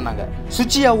சீரிஸ் பண்ணாங்க.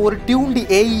 சுச்சியா ஒரு டியூன்ட்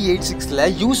AE86ல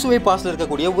யூசுவே பாஸ்ல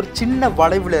இருக்கக்கூடிய ஒரு சின்ன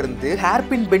வளைவுல இருந்து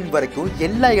ஹேர்பின் பெண்ட் வரைக்கும்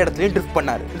எல்லா இடத்துலயும் ட்ரிஃப்ட்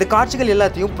பண்ணாரு. இந்த காட்சிகள்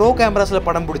எல்லாத்தையும் ப்ரோ கேமராஸ்ல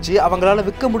படம் பிடிச்சி அவங்களால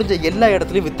விற்க முடிஞ்ச எல்லா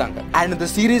இடத்துலயும் வித்தாங்க. அண்ட் இந்த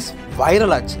சீரிஸ்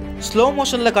வைரல் ஆச்சு. ஸ்லோ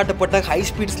மோஷன்ல காட்டப்பட்ட ஹை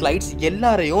ஸ்பீட் ஸ்லைட்ஸ்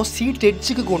எல்லாரையும் சீட்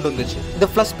எட்ஜுக்கு கொண்டு வந்துச்சு. இந்த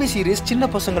Pluspy சீரிஸ் சின்ன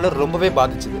பசங்களை ரொம்பவே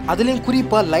பாதிச்சது. அதுலயும்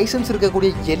குறிப்பா லைசன்ஸ்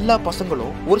இருக்கக்கூடிய எல்லா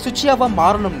பசங்களும் ஒரு சுச்சியாவா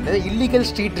மாறணும்னு இல்லீகல்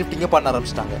ஸ்ட்ரீட் ட்ரிஃப்டிங்க பண்ண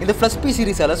ஆரம்பிச்சிட்டாங்க. இந்த Pluspy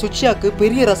சீரிஸால சுச்சியாக்கு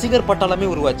பெரிய ரசிகர் பட்டாளமே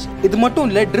உருவாச்சு. இது மட்டும்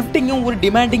இல்ல, ட்ரிஃப்டிங்கும் ஒரு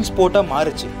டிமாண்டிங் ஸ்போர்ட்டா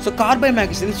மாறுச்சு. ஸோ கார்பை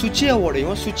மேகசின்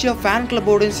சுச்சியாவோடையும் சுச்சியா ஃபேன்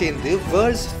கிளப்போடையும் சேர்ந்து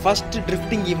வேர்ல்ட்ஸ் ஃபர்ஸ்ட்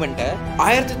ட்ரிஃப்டிங் ஈவெண்ட்டை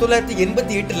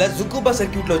 1988ல ஜுகுபா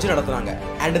சர்க்கியூட்ல வச்சு நடத்துனாங்க.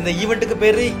 அண்ட் இந்த ஈவெண்ட்டுக்கு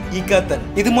பேரு ஈகாத்தன்.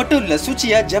 இது மட்டும் இல்ல,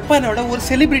 சுச்சியா ஜப்பானோட ஒரு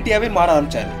செலிபிரிட்டியாவே மாற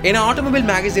ஆரம்பிச்சாரு. ஏன்னா ஆட்டோமொபைல்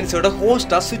மேகசின்ஸோட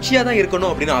ஹோஸ்டா சுச்சியா தான் இருக்கணும்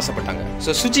அப்படின்னு ஆசைப்பட்டாங்க.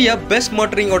 ஸோ சுச்சியா பெஸ்ட்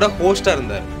மோட்டரிங்கோட ஹோஸ்டா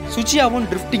இருந்தார். சுச்சியாவும்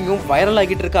ட்ரிஃப்டிங்கும் வைரல்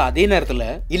ஆகிட்டு இருக்க அதே நேரத்தில்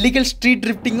இல்லீகல் ஸ்ட்ரீட்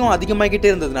ட்ரிஃப்டிங்கும் அதிகமாகிட்டே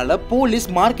இருந்ததுனால போலீஸ்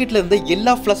மார்க்கெட்ல இருந்த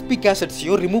எல்லா Pluspy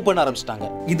கேசட்ஸையும் ரிமூவ் பண்ண ஆரம்பிச்சிட்டாங்க.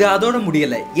 இது அதோட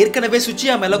முடியல. ஏற்கனவே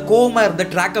சுச்சியா மேல கோவமா இருந்த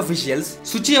ட்ராக் அபிஷியல்ஸ்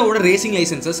சுச்சியாவோட ரேசிங்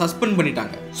லைசன்ஸை சஸ்பெண்ட்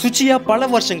பண்ணிட்டாங்க. சுச்சியா பல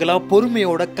வருஷங்களா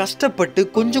பொறுமையோட கஷ்டப்பட்டு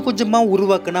கொஞ்சம் கொஞ்சமா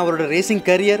உருவாக்குன அவரோட ரேசிங்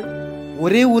கரியர்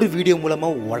ஒரே ஒரு வீடியோ மூலமா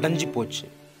உடஞ்சி போச்சு.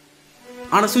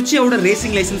 ஆனா சுச்சியாவோட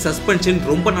ரேசிங் லைசன்ஸ் சஸ்பென்ஷன்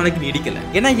ரொம்ப நாளைக்கு நீடிக்கல.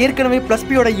 ஏன்னா ஏற்கனவே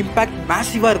Pluspyயோட இம்பாக்ட்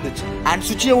மேசிவா இருந்துச்சு. அண்ட்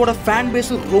சுச்சியாவோட ஃபேன்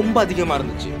பேஸ் ரொம்ப அதிகமா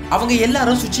இருந்துச்சு. அவங்க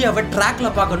எல்லாரும் சுச்சியாவை ட்ராக்ல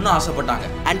பார்க்கணும்னு ஆசைப்பட்டாங்க.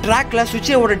 அண்ட் ட்ராக்ல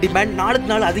சுச்சியாவோட டிமாண்ட் நாளுக்கு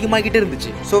நாள் அதிகமாகிட்டே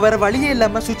இருந்துச்சு. ஸோ வேற வழியே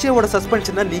இல்லாம சுச்சியாவோட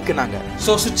சஸ்பென்ஷனை நீக்கினாங்க.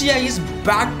 So சுச்சியா is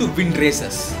back to win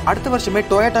races. அடுத்த வருஷமே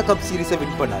டொயோட்டா கப் சீரிஸை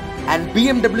வின் பண்ணாரு. And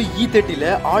BMW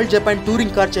E30ல all Japan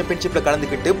touring car சாம்பியன்ஷிப்ல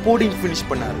கலந்துக்கிட்டு போடியம் ஃபினிஷ்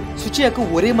பண்ணாரு. சுச்சியாக்கு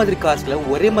ஒரே மாதிரி கார்ஸ்ல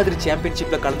ஒரே மாதிரி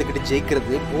சாம்பியன்ஷிப்ல கலந்துக்கிட்டு ஜெயிக்கிறது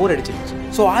போர் அடிச்சிருச்சு.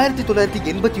 So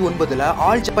 1989ல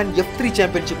all Japan F3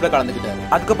 சாம்பியன்ஷிப்ல கலந்துக்கிட்டாரு.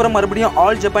 அதுக்கப்புறம் மறுபடியும்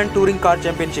all Japan touring car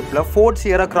சாம்பியன்ஷிப்ல fort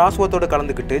Sierra கிராஸ்வர்த்தோட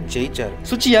கலந்துக்கிட்டு ஜெயிச்சாரு.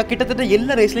 சுச்சியா கிட்டத்தட்ட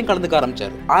எல்லா ரேஸ்லயும் கலந்துக்க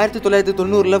ஆரம்பிச்சாரு.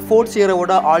 1990ல fort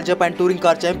சியராவோட all Japan touring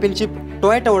car championship,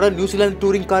 டொயோட்டாவோட New Zealand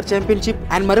touring car championship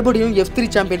and மறுபடியும் F3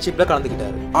 சாம்பியன்ஷிப்ல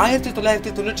கலந்துக்கிட்டாரு.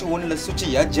 1991ல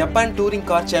சுச்சியா Japan touring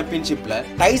car சாம்பியன்ஷிப்ல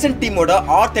Tyson டீமோட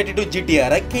R32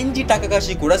 GTR கெஞ்சி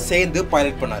டாககாஷி கூட சேர்ந்து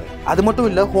பைலட் பண்ணாரு. அது மட்டும்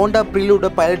இல்ல, ஹோண்டா ப்ரீலூட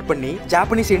பைலட் பண்ணி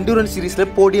ஜாப்பனீஸ் எண்டூரன்ஸ் சீரிஸ்ல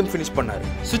போடியம் ஃபினிஷ் பண்ணாரு.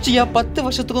 சுச்சியா 10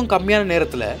 வருஷத்துக்கும் கம்மியான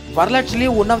நேரத்துல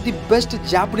வரலாற்றிலேயே one of the best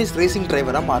Japanese racing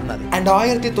டிரைவரா மாறினாரு. அண்ட்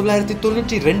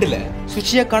 1992ல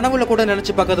சுச்சியா கனவுல கூட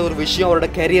நினைச்சு பார்க்காத ஒரு விஷயம் அவரோட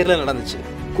கேரியர்ல நடந்துச்சு.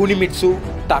 குனிமிட்சு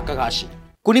டாககாஷி.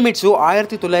 குனிமிட்சு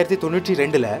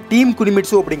 1992ல டீம்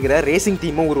குனிமிட்சு அப்படிங்கிற ரேசிங்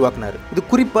டீமை உருவாக்குனாரு. இது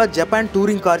குறிப்பா ஜப்பான்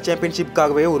டூரிங் கார்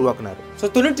சாம்பியன்ஷிப்காகவே உருவாக்குனாரு. ஸோ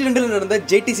 92ல நடந்த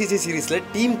JTCC சீரிஸ்ல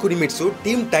டீம் குனிமிட்சு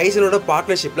டீம் டைசனோட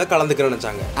பார்ட்னர்ஷிப்ல கலந்துக்க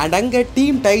நினைச்சாங்க. அண்ட் அங்க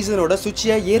டீம் டைசனோட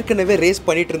சுச்சியா ஏற்கனவே ரேஸ்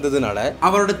பண்ணிட்டு இருந்ததுனால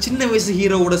அவரோட சின்ன வயசு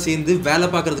ஹீரோவோட சேர்ந்து வேலை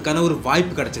பார்க்கறதுக்கான ஒரு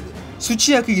வாய்ப்பு கிடைச்சது.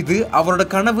 சுச்சியாக்கு இது அவரோட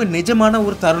கனவு நிஜமான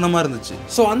ஒரு தருணமா இருந்துச்சு.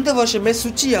 ஸோ அந்த வருஷமே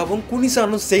சுச்சியாவும்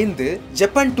குனிசானும் சேர்ந்து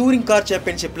Japan touring car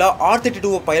சாம்பியன்ஷிப்ல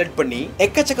R32 pilot பண்ணி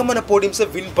எக்கச்சக்கமான போடியம்ஸை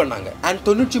வின் பண்ணாங்க. அண்ட்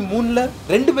 93ல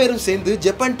ரெண்டு பேரும் சேர்ந்து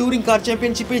ஜப்பான் டூரிங் கார்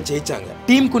சாம்பியன்ஷிப்பை ஜெயிச்சாங்க.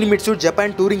 Team குனிமிட்சு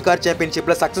Japan touring car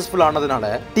சாம்பியன்ஷிப்ல successful ஆனதுனால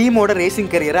டீமோட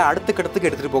ரேசிங் கரியரை அடுத்த கட்டத்துக்கு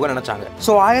எடுத்துட்டு போக நினைச்சாங்க.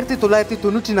 So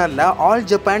 1994ல all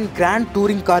Japan grand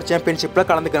touring car சாம்பியன்ஷிப்ல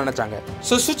கலந்துக்க நினைச்சாங்க.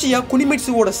 ஸோ சுச்சியா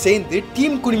குனிமிட்சுவோட சேர்ந்து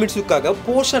டீம் குனிமிட்சுக்காக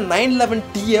போர்ஷே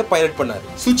 911T பைலட் பண்ணாரு.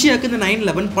 சுச்சியாக்கு இந்த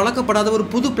 911 பழக்கப்படாத ஒரு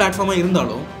புது பிளாட்ஃபார்மா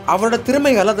இருந்தாலும் அவரோட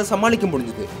திறமையால அதை சமாளிக்க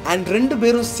முடிஞ்சது. அண்ட் ரெண்டு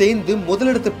பேரும் சேர்ந்து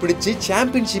முதலிடத்தை பிடிச்சு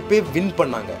சாம்பியன்ஷிப்பை வின்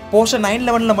பண்ணாங்க. போர்ஷே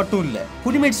 911ல மட்டும் இல்ல,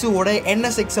 குனிமிட்சுவோட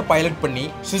NSX பைலட் பண்ணி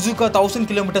சுசுகா 1000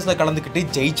 கிலோமீட்டர்ஸ்ல கலந்துக்கிட்டு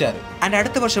ஜெயிச்சாரு. அண்ட்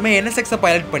அடுத்த வருஷமே NSX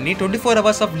பைலட் பண்ணி 24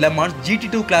 ஹவர்ஸ் ஆஃப் லெமான்ஸ்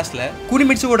GT2 கிளாஸ்ல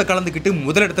குனிமிட்சுவோட கலந்துக்கிட்டு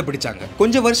முதலிடத்தை பிடிச்சாங்க.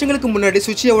 கொஞ்சம் வருஷங்களுக்கு முன்னாடி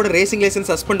சுச்சியாவோட ரேசிங்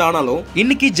லைசன்ஸ் சஸ்பெண்ட் ஆனாலும்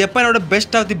இன்னைக்கு ஜப்பானோட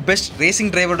best of the best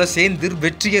racing டிரைவரோட சேர்ந்து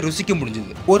வெற்றியை ருசிக்க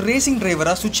முடிஞ்சது. ஒரு ரேசிங்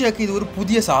டிரைவரா சுச்சியாக்கு இது ஒரு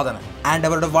புதிய சாதனை. அண்ட்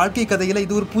அவரோட வாழ்க்கை கதையில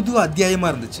இது ஒரு புது அத்தியாயமா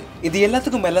இருந்துச்சு. இது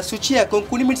எல்லாத்துக்கும் மேல சுச்சியாக்கும்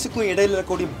குனிமிட்சுக்கும் இடையில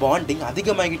இருக்கக்கூடிய பாண்டிங்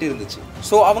அதிகமாகிட்டு இருந்துச்சு.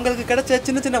 ஸோ அவங்களுக்கு கிடைச்ச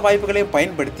சின்ன சின்ன வாய்ப்புகளையும்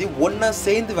பயன்படுத்தி ஒன்னா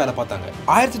சேர்ந்து வேலை பார்த்தாங்க.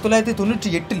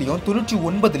 1998லயும்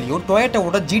 99லயும்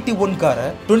டொயோட்டாவோட GT1 காரை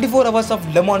 24 ஹவர்ஸ் ஆஃப்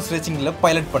லெமான்ஸ் ரேசிங்ல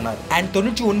பைலட் பண்ணாரு. அண்ட்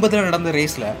 99ல நடந்த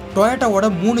ரேஸ்ல டொயோட்டாவோட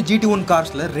 3 GT1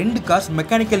 கார்ஸ்ல 2 கார்ஸ்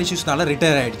மெக்கானிக்கல் இஷ்யூஸ்னால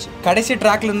ரிட்டையர் ஆயிடுச்சு. கடைசி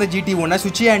ட்ராக்ல இருந்த GT1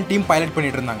 சுச்சியா அண்ட் டீம் பைலட்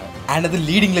பண்ணிட்டு இருந்தாங்க. அண்ட் அது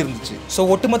லீடிங்ல இருந்துச்சு. ஸோ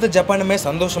ஒட்டுமொத்த ஜப்பானுமே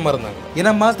சந்தோஷமா இருந்தாங்க. சொன்னாங்க.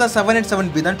 ஏன்னா Mazda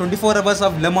 787B தான் 24 hours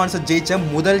of Le Mans ஜெயிச்ச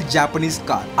முதல் ஜாப்பனீஸ்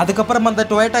கார். அதுக்கப்புறம் அந்த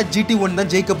Toyota GT1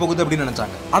 தான் ஜெயிக்க போகுது அப்படின்னு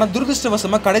நினைச்சாங்க. ஆனா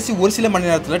துரதிருஷ்டவசமா கடைசி ஒரு சில மணி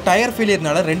நேரத்துல டயர்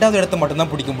ஃபெயிலியர்னால ரெண்டாவது இடத்தை மட்டும்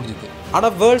தான் பிடிக்க முடிஞ்சது. ஆனா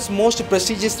world's most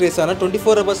prestigious ரேஸான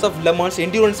 24 hours of Le Mans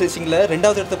endurance ரேசிங்ல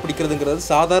ரெண்டாவது இடத்தை பிடிக்கிறதுங்கிறது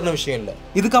சாதாரண விஷயம் இல்ல.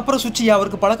 இதுக்கப்புறம் சுச்சியா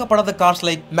அவருக்கு பழக்கப்படாத cars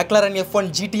like McLaren F1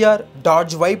 GTR,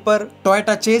 Dodge Viper,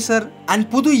 Toyota Chaser and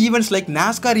புது ஈவெண்ட்ஸ் லைக்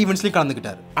NASCAR ஈவெண்ட்ஸ்லயும்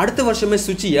கலந்துக்கிட்டார். அடுத்த வருஷமே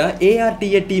சுச்சியா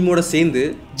ARTA டீமோட சேர்ந்து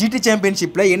GT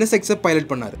சாம்பியன்ஷிப்ல NSX பைலட்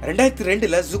பண்ணாரு.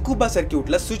 2002ல Tsukuba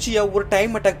சர்க்கியூட்ல சுச்சியா ஒரு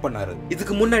டைம் அட்டாக் பண்ணாரு.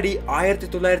 இதுக்கு முன்னாடி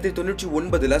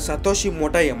 1999ல சத்தோஷி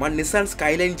மோட்டோயாமா நிசான்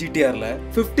ஸ்கைலைன் GTRல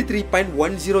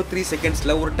 53.103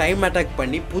 செகண்ட்ஸ்ல ஒரு டைம் அட்டாக்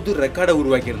பண்ணி புது ரெக்கார்டை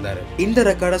உருவாக்கி இருந்தாரு. இந்த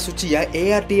ரெக்கார்டை சுச்சியா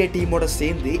ARTA டீமோட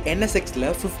சேர்ந்து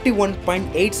NSXல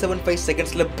 51.875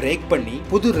 செகண்ட்ஸ்ல பிரேக் பண்ணி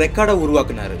புது ரெக்கார்டை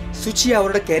உருவாக்குனாரு. சுச்சியா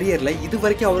அவரோட கரியர்ல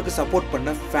இதுவரைக்கும் அவருக்கு சப்போர்ட் பண்ண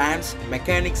fans,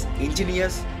 mechanics,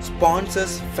 engineers,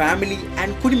 sponsors, family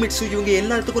and குடிமிட்சு இவங்க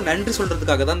எல்லாத்துக்கும் நன்றி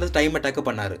சொல்றதுக்காக தான் அந்த டைம் அட்டாக்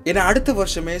பண்ணாரு. ஏன்னா அடுத்த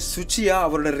வருஷமே சுச்சியா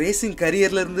அவரோட ரேசிங்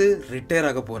கரியர்ல இருந்து ரிட்டையர்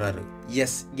ஆக போறாரு.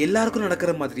 எஸ், எல்லாருக்கும்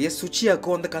நடக்கிற மாதிரியே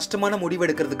சுச்சியாக்கும் அந்த கஷ்டமான முடிவு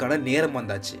எடுக்கிறதுக்கான நேரம்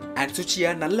வந்தாச்சு. அண்ட் சுச்சியா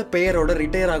நல்ல பெயரோட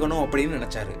ரிட்டையர் ஆகணும் அப்படின்னு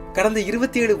நினைச்சாரு. கடந்த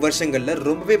 27 வருஷங்கள்ல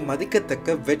ரொம்பவே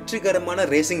மதிக்கத்தக்க வெற்றிகரமான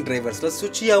ரேசிங் டிரைவர்ஸ்ல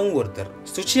சுச்சியாவும் ஒருத்தர்.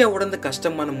 சுச்சியாவோட அந்த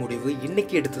கஷ்டமான முடிவு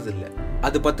இன்னைக்கு எடுத்தது இல்ல.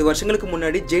 அது 10 வருஷங்களுக்கு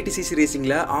முன்னாடி JTCC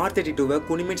ரேசிங்ல R32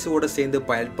 குனிமிட்சுவோட சேர்ந்து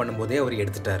பைலட் பண்ணும்போதே அவர்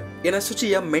எடுத்துட்டாரு. ஏன்னா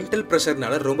சுச்சியா மென்டல்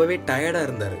பிரஷர்னால ரொம்பவே டயர்டா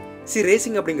இருந்தாரு.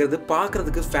 ரேசிங் அப்படிங்கிறது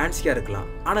பாக்குறதுக்கு ஃபேன்சியா இருக்கலாம்,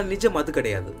 ஆனா நிஜம் அது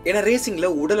கிடையாது. ஏன்னா ரேசிங்ல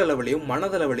உடல் அளவுலயும்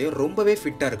மனதளவுலயும் ரொம்பவே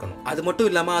ஃபிட்டா இருக்கணும். அது மட்டும்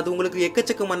இல்லாம அது உங்களுக்கு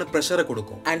எக்கச்சக்கமான பிரஷரை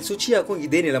கொடுக்கும். அண்ட் சுச்சியாக்கும்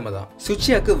இதே நிலைமை தான்.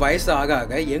 சுச்சியாக்கு வயசு ஆக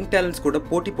ஆக யங் டேலண்ட்ஸ் கூட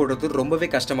போட்டி போடுறது ரொம்பவே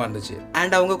கஷ்டமா இருந்துச்சு.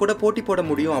 அண்ட் அவங்க கூட போட்டி போட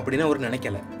முடியும் அப்படின்னு அவர்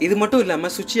நினைக்கல. இது மட்டும்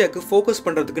இல்லாம சுச்சியாக்கு ஃபோக்கஸ்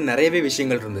பண்றதுக்கு நிறையவே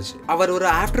விஷயங்கள் இருந்துச்சு. அவர் ஒரு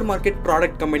ஆஃப்டர் மார்க்கெட்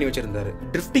ப்ராடக்ட் கம்பெனி வச்சிருந்தாரு,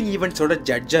 ட்ரிஃப்டிங் ஈவெண்ட்ஸோட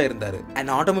ஜட்ஜா இருந்தாரு,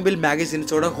 அண்ட் ஆட்டோமொபைல்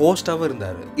மேகசின்ஸோட ஹோஸ்டாவும்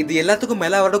இருந்தாரு. இது எல்லாத்துக்கும்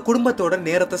மேல அவரோட குடும்பத்தோட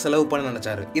நேரத்தை செலவு பண்ண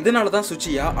நினைச்சாரு. இதனாலதான்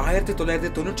சுச்சியா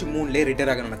 1993ல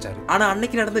ரிட்டையர் ஆக நினைச்சாரு. ஆனா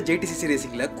அன்னைக்கு நடந்த JTCC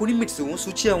ரேசிங்ல குனிமிட்சுவும்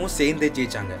சுச்சியாவும் சேர்ந்தே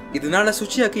ஜெயிச்சாங்க. இதனால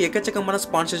சுச்சியாக்கு எக்கச்சக்கமான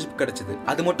ஸ்பான்சர்ஷிப் கிடைச்சது.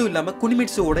 அது மட்டும் இல்லாம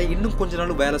குனிமிட்சுவோட இன்னும் கொஞ்ச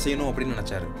நாள் வேலை செய்யணும் அப்படின்னு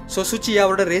நினைச்சாரு. சோ சுச்சியா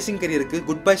அவரோட ரேசிங் கரியருக்கு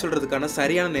குட் பை சொல்றதுக்கான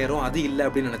சரியான நேரம் அது இல்ல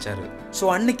அப்படின்னு நினைச்சாரு. சோ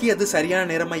அன்னைக்கு அது சரியான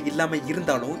நேரமா இல்லாம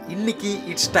இருந்தாலும் இன்னைக்கு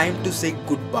it's time to say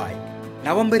good bye.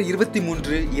 November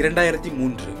 23,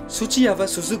 2003 சுச்சியாவை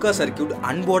Shizuka circuit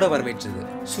அன்போட வரவேற்றது.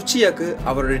 சுச்சியாக்கு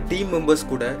அவரோட டீம் மெம்பர்ஸ்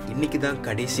கூட இன்னைக்கு தான்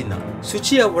கடைசி நாள்.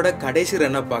 சுச்சியாவோட கடைசி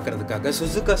ரன்னை பாக்குறதுக்காக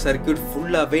சுசுகா சர்க்கியூட்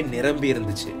ஃபுல்லாவே நிரம்பி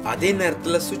இருந்துச்சு. அதே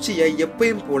நேரத்துல சுச்சியா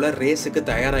எப்பயும் போல ரேஸுக்கு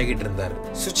தயாராகிட்டு இருந்தாரு.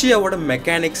 சுச்சியாவோட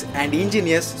மெக்கானிக்ஸ் அண்ட்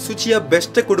இன்ஜினியர்ஸ் சுச்சியா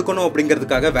பெஸ்ட்டை கொடுக்கணும்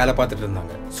அப்படிங்கிறதுக்காக வேலை பார்த்துட்டு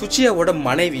இருந்தாங்க. சுச்சியாவோட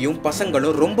மனைவியும்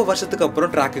பசங்களும் ரொம்ப வருஷத்துக்கு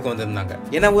அப்புறம் ட்ராக்குக்கு வந்திருந்தாங்க.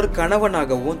 ஏன்னா ஒரு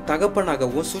கணவனாகவும்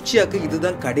தகப்பனாகவும் சுச்சியாக்கு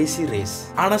இதுதான் கடைசி ரேஸ்.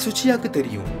 ஆனா சுச்சியாக்கு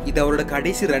தெரியும் இது அவரோட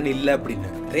கடைசி ரன் இல்ல அப்படின்னு.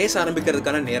 ரேஸ்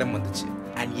ஆரம்பிக்கிறதுக்கான நேரம் வந்துச்சு.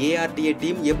 அண்ட் ARTA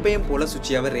டீம் எப்பயும் போல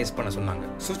சுச்சியாவை ரேஸ் பண்ண சொன்னாங்க.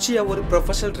 சுச்சியா ஒரு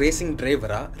ப்ரொஃபஷனல் ரேசிங்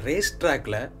டிரைவரா ரேஸ்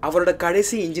ட்ராக்ல அவரோட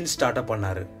கடைசி இன்ஜின் ஸ்டார்ட் அப்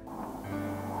பண்ணாரு.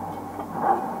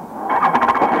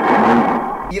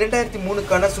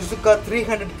 2003க்கான Shizuka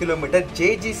 300 kilometre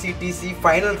JGCTC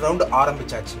final round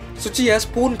ஆரம்பிச்சாச்சு. சுச்சியா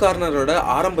ஸ்பூன் கார்னரோட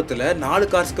ஆரம்பத்துல 4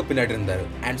 கார்ஸ்க்கு பின்னாடி இருந்தாரு.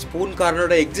 அண்ட் ஸ்பூன்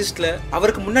கார்னரோட எக்ஸிஸ்ட்ல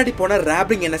அவருக்கு முன்னாடி போன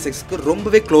ராப்ரிங் NSXக்கு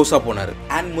ரொம்பவே க்ளோஸா போனாரு.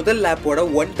 அண்ட் முதல் லேப்போட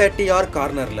 130R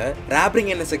கார்னர்ல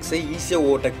ராப்ரிங் NSXை ஈஸியா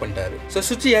ஓவர்டேக் பண்ணிட்டாரு. சோ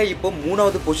சுச்சியா இப்போ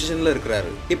 3வது பொசிஷன்ல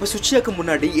இருக்காரு. இப்போ சுச்சியாக்கு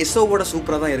முன்னாடி SOவோட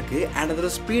சூப்பரா தான் இருக்கு. அண்ட்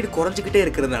அதோட ஸ்பீட் குறைஞ்சிக்கிட்டே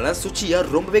இருக்கிறதுனால சுச்சியா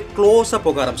ரொம்பவே க்ளோஸா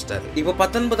போக ஆரம்பிச்சிட்டாரு. இப்போ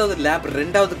 19வது லேப்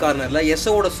 2வது கார்னர்ல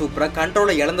SO சூப்பரா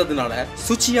கண்ட்ரோலை இழந்ததுனால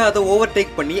சுச்சியா அதை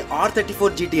ஓவர்டேக் பண்ணி R34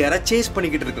 GTR சேஸ்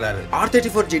பண்ணிக்கிட்டு இருக்காரு.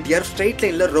 R34 GTR ஸ்ட்ரைட்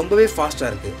லைன்ல ரொம்பவே ஃபாஸ்டா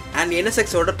இருக்கு. அண்ட்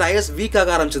NSX ஓட டயர்ஸ் வீக்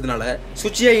ஆக ஆரம்பிச்சதுனால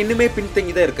சுச்சியா இன்னுமே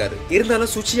பின்தங்கி தான் இருக்காரு.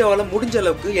 இருந்தாலும் சுச்சியாவால முடிஞ்ச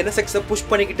அளவுக்கு NSX புஷ்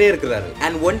பண்ணிக்கிட்டே இருக்காரு.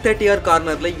 அண்ட் 130R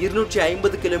கார்னர்ல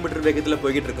 250 கிலோமீட்டர் வேகத்துல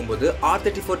போயிட்டு இருக்கும்போது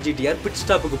R34 GTR பிட்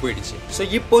ஸ்டாப்புக்கு போயிடுச்சு. சோ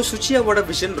இப்போ சுச்சியாவோட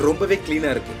விஷன் ரொம்பவே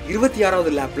கிளீனா இருக்கு.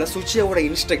 26வது லேப்ல சுச்சியாவோட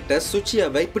இன்ஸ்ட்ரக்டர்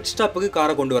சுச்சியாவை பிட் ஸ்டாப்புக்கு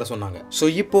காரை கொண்டு வர சொன்னாங்க. சோ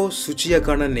இப்போ சுச்சியாக்கான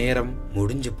நேரம்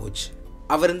முடிஞ்சு போச்சு.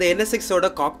 அவர் இந்த NSXோட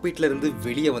காக்பீட்ல இருந்து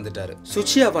வெளியே வந்துட்டாரு.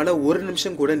 சுச்சியாவால ஒரு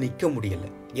நிமிஷம் கூட நிக்க முடியல.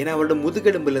 ஏன்னா அவரோட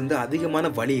முதுகெலும்புல இருந்து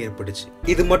அதிகமான வலி ஏற்பட்டுச்சு.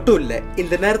 இது மட்டும் இல்ல,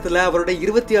 இந்த நேரத்துல அவரோட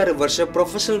 26 வருஷ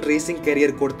ப்ரொஃபஷனல் ரேசிங்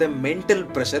கேரியர் கொடுத்த மென்டல்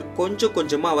பிரஷர் கொஞ்சம்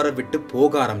கொஞ்சமா அவரை விட்டு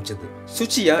போக ஆரம்பிச்சது.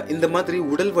 சுச்சியா இந்த மாதிரி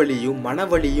உடல் வலியும் மன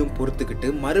வலியும் பொறுத்துக்கிட்டு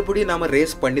மறுபடியும் நாம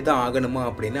ரேஸ் பண்ணி தான் ஆகணுமா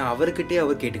அப்படின்னு அவர்கிட்டயே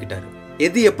அவர் கேட்டுக்கிட்டாரு.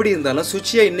 எது எப்படி இருந்தாலும்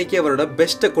சுச்சியா இன்னைக்கு அவரோட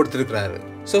பெஸ்ட்டை கொடுத்துருக்காரு.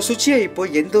 சோ சுச்சியா இப்போ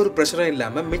எந்த ஒரு பிரஷரும்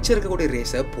இல்லாம மிச்சம் இருக்கக்கூடிய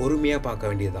ரேஸை பொறுமையா பார்க்க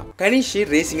வேண்டியதுதான். கனிஷி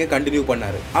ரேசிங்கை கண்டினியூ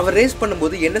பண்ணாரு. அவர் ரேஸ்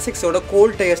பண்ணும்போது NSXோட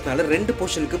கோல்ட் டயர்ஸ்னால 2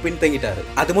 பொசிஷனுக்கு பின்தங்கிட்டாரு.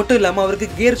 அது மட்டும் இல்லாம அவருக்கு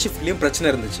கியர் ஷிஃப்ட்லயும் பிரச்சனை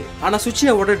இருந்துச்சு. ஆனா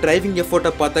சுச்சியாவோட டிரைவிங்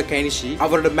எஃபோர்ட்டை பார்த்த கைனிஷி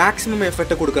அவரோட மேக்ஸிமம்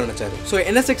எஃபெக்ட்டை கொடுக்க நினைச்சாரு. சோ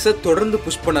NSXை தொடர்ந்து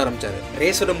புஷ் பண்ண ஆரம்பிச்சாரு.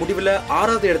 ரேஸோட முடிவுல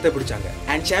 6வது இடத்தை பிடிச்சாங்க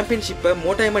அண்ட் சாம்பியன்ஷிப்பை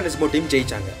மோட்டாயமா நிஸ்மோ டீம்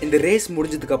ஜெயிச்சாங்க. இந்த ரேஸ்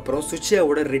முடிஞ்சதுக்கு அப்புறம்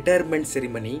சுச்சியாவோட ரிட்டையர்மெண்ட்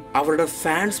செரிமனி அவரோட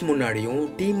ஃபேன்ஸ் முன்னாடியும்,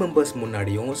 டீம் மெம்பர்ஸ்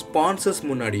முன்னாடியும், ஸ்பான்சர்ஸ்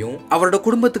முன்னாடியும், அவரோட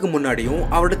குடும்பத்துக்கு முன்னாடியும்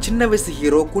அவரோட சின்ன வயசு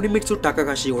ஹீரோ குனிமிட்சு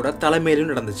டககாஷியோட தலைமையிலும்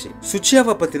நடந்துச்சு.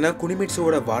 சுச்சியாவை பத்தின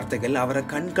குனிமிட்சுவோட வார்த்தைகள் அவரை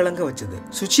கண் கலங்க வச்சது.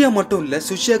 சுச்சியா மட்டும் இல்ல,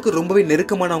 சுச்சியாக்கு ரொம்பவே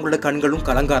நெருக்கமான அவங்களோட கண்களும்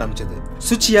கலங்க ஆரம்பிச்சது.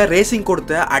 சுச்சியா ரேசிங்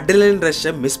கொடுத்த அட்ரினலின்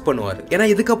ரஷ்ஷை மிஸ் பண்ணுவாரு. ஏன்னா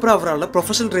இதுக்கப்புறம் அவரால்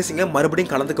ப்ரொஃபஷனல் ரேசிங்கை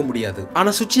மறுபடியும் கலந்துக்க முடியாது.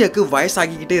 ஆனா சுச்சியாக்கு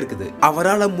வயசாகிக்கிட்டே இருக்குது.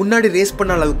 அவரால் முன்னாடி ரேஸ்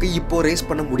பண்ண அளவுக்கு இப்போ ரேஸ்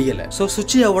பண்ண முடியல. சோ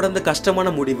சுச்சியாவோட அந்த கஷ்டமான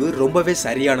முடிவு ரொம்பவே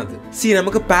சரியானது.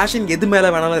 நமக்கு பேஷன் எது மேல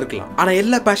வேணாலும் இருக்கலாம், ஆனா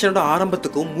எல்லா பேஷனோட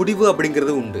ஆரம்பத்துக்கும் முடிவு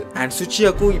அப்படிங்கிறது உண்டு. அண்ட்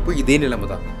சுச்சியாக்கும் இப்போ இதே நிலைமை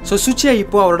தான். சோ சுச்சியா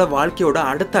இப்போ அவரோட வாழ்க்கையோட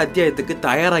அடுத்த அத்தியாயத்துக்கு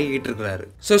தயாராகிட்டு இருக்காரு.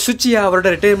 சோ சுச்சியா அவரோட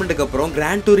ரிட்டையர்மெண்ட்டுக்கு அப்புறம்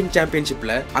கிராண்ட் டூரிங்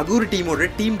சாம்பியன்ஷிப்ல அகூரி டீமோட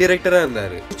டீம் டைரக்டரா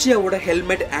இருந்தாரு. சுச்சியாவோட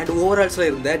ஹெல்மெட் அண்ட் ஓவரால்ஸ்ல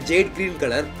இருந்த ஜேட் கிரீன்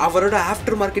கலர் அவரோட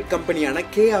ஆஃப்டர் மார்க்கெட் கம்பெனியான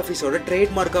கே ஆபீஸோட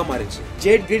ட்ரேட்மார்க்கா மாறிச்சு.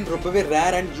 ஜேட் கிரீன் ரொம்பவே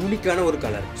ரேர் அண்ட் யூனிக்கான ஒரு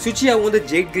கலர். சுச்சியாவும் இந்த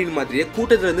ஜேட் கிரீன் மாதிரியே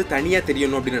கூட்டத்துல இருந்து தனியா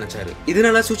தெரியணும் அப்படின்னு நினைச்சாரு.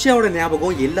 இதனால சுச்சியாவோட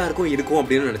ஞாபகம் எல்லாருக்கும் இருக்கும்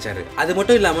அப்படின்னு நினைச்சாரு. அது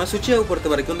மட்டும் இல்லாம சுச்சியாவை பொறுத்த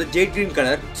வரைக்கும் இந்த jade green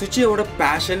colour சுச்சியாவோட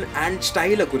passion and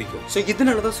ஸ்டைலை குறிக்கும். சோ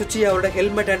இதனாலதான் சுச்சியாவோட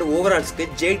ஹெல்மெட் அண்ட் ஓவரால்ஸ்க்கு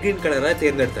ஜேட் கிரீன் கலரை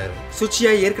தேர்ந்தெடுத்தாரு.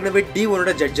 சுச்சியா ஏற்கனவே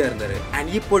D1ஓட ஜட்ஜா இருந்தாரு அண்ட்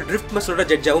இப்போ ட்ரிஃப்ட் மாஸ்டரோட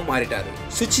ஜட்ஜாவும் மாறிட்டாரு.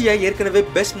 சுச்சியா ஏற்கனவே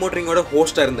பெஸ்ட் மோட்டரிங்கோட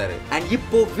ஹோஸ்டா இருந்தாரு அண்ட்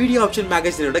இப்போ வீடியோ ஆப்ஷன்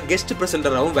மேகசினோட கெஸ்ட்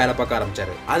பிரசன்டராகவும் வேலை பார்க்க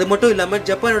ஆரம்பிச்சாரு. அது மட்டும் இல்லாம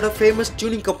ஜப்பானோட ஃபேமஸ்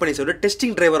டியூனிங் கம்பெனிஸோட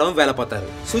டெஸ்டிங் டிரைவராகவும் வேலை பார்த்தாரு.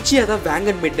 சுச்சியா தான்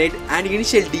வேங்கன் midnight and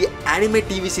initial D anime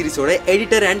TV சீரிஸோட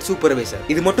editor and supervisor.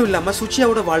 இது மட்டும் இல்லாம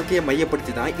சுச்சியாவோட வாழ்க்கையை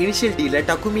மையப்படுத்தி தான் இனிஷியல் டில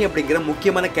டக்குமி அப்படிங்கிற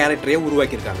முக்கியமான கேரக்டரை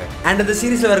உருவாக்கியிருக்காங்க. அண்ட் அந்த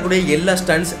சீரிஸ்ல வரக்கூடிய எல்லா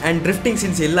ஸ்டன்ட்ஸ் அண்ட் ட்ரிஃப்டிங்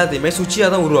சீன்ஸ் எல்லாத்தையுமே சுச்சியா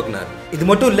தான் உருவாக்குனார். இது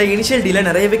மட்டும் இல்ல, இனிஷியல் டில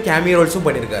நிறையவே கேமியோ ரோல்ஸும்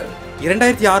பண்ணிருக்காரு.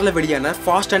 2006ல வெளியான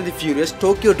fast and the furious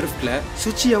Tokyo ட்ரிஃப்ட்ல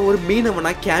சுச்சியா ஒரு மீனவனா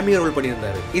கேமியோ ரோல்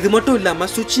பண்ணியிருந்தாரு. இது மட்டும் இல்லாம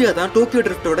சுச்சியா தான் டோக்கியோ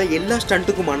ட்ரிஃப்டோட எல்லா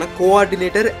ஸ்டண்ட்டுக்குமான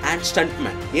கோஆர்டினேட்டர் அண்ட்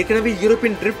ஸ்டண்ட்மேன். ஏற்கனவே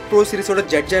யூரோப்பியன் ட்ரிஃப்ட் ப்ரோ சீரிஸோட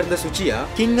ஜட்ஜா இருந்த சுச்சியா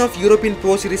king of European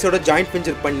bro சீரிஸோட joint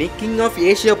venture பண்ணி king of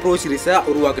Asia bro சீரிஸை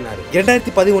உருவாக்குனாரு.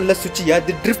 2011ல சுச்சியா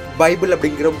the drift Bible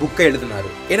அப்படிங்கிற புக்கை எழுதினாரு.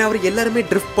 ஏன்னா அவர் எல்லாருமே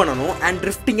ட்ரிஃப்ட் பண்ணணும் அண்ட்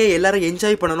ட்ரிஃப்டிங்கை எல்லாரும்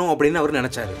என்ஜாய் பண்ணணும் அப்படின்னு அவர்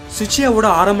நினைச்சாரு. சுச்சியாவோட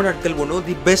ஆரம்ப நாட்கள் ஒன்றும்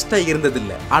தி பெஸ்டா இருந்தது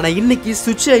இல்ல. ஆனா இன்னைக்கு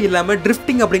சுச்சியா இல்லாம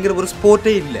ட்ரிஃப்டிங் அப்படிங்கிற ஒரு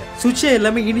ஸ்போர்ட்டே இல்ல. சுச்சியா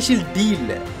எல்லாமே இனிஷியல் டி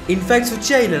இல்ல. இன்ஃபேக்ட்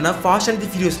சுச்சியா இல்லனா fast and the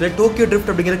ஃபியூரியஸ்ல Tokyo drift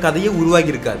அப்படிங்கிற கதையை உருவாகி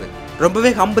இருக்காது. ரொம்பவே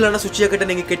ஹம்பிளான சுச்சியா கிட்ட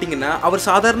நீங்க கேட்டீங்கன்னா அவர்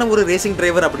சாதாரண ஒரு ரேசிங்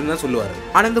டிரைவர் அப்படின்னு தான் சொல்லுவாரு.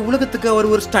 ஆனா இந்த உலகத்துக்கு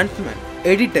அவர் ஒரு stuntman,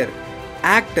 editor,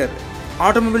 actor,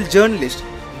 automobile journalist,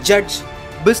 judge,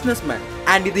 businessman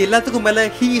and இது எல்லாத்துக்கும் மேல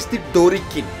he is the Tory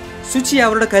king. சுச்சியா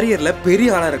அவரோட கரியர்ல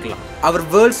பெரிய ஆளா இருக்கலாம். அவர்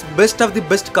world's best of the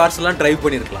best cars எல்லாம் டிரைவ்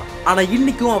பண்ணிருக்கலாம். ஆனா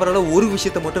இன்னைக்கும் அவரால் ஒரு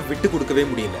விஷயத்தை மட்டும் விட்டு கொடுக்கவே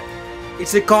முடியல.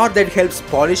 It's a car that helps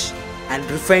polish and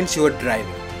refines your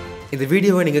driving. இந்த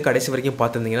வீடியோவை நீங்கள் கடைசி வரைக்கும்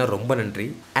பார்த்துருந்தீங்கன்னா ரொம்ப நன்றி.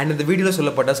 அண்ட் இந்த வீடியோவில்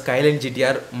சொல்லப்பட்ட skyline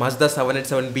GTR, Mazda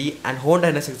 787B and Honda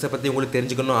NSX பற்றி உங்களுக்கு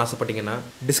தெரிஞ்சுக்கணும்னு ஆசைப்பட்டீங்கன்னா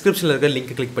டிஸ்கிரிப்ஷனில் இருக்க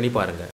லிங்க் கிளிக் பண்ணி பாருங்கள்.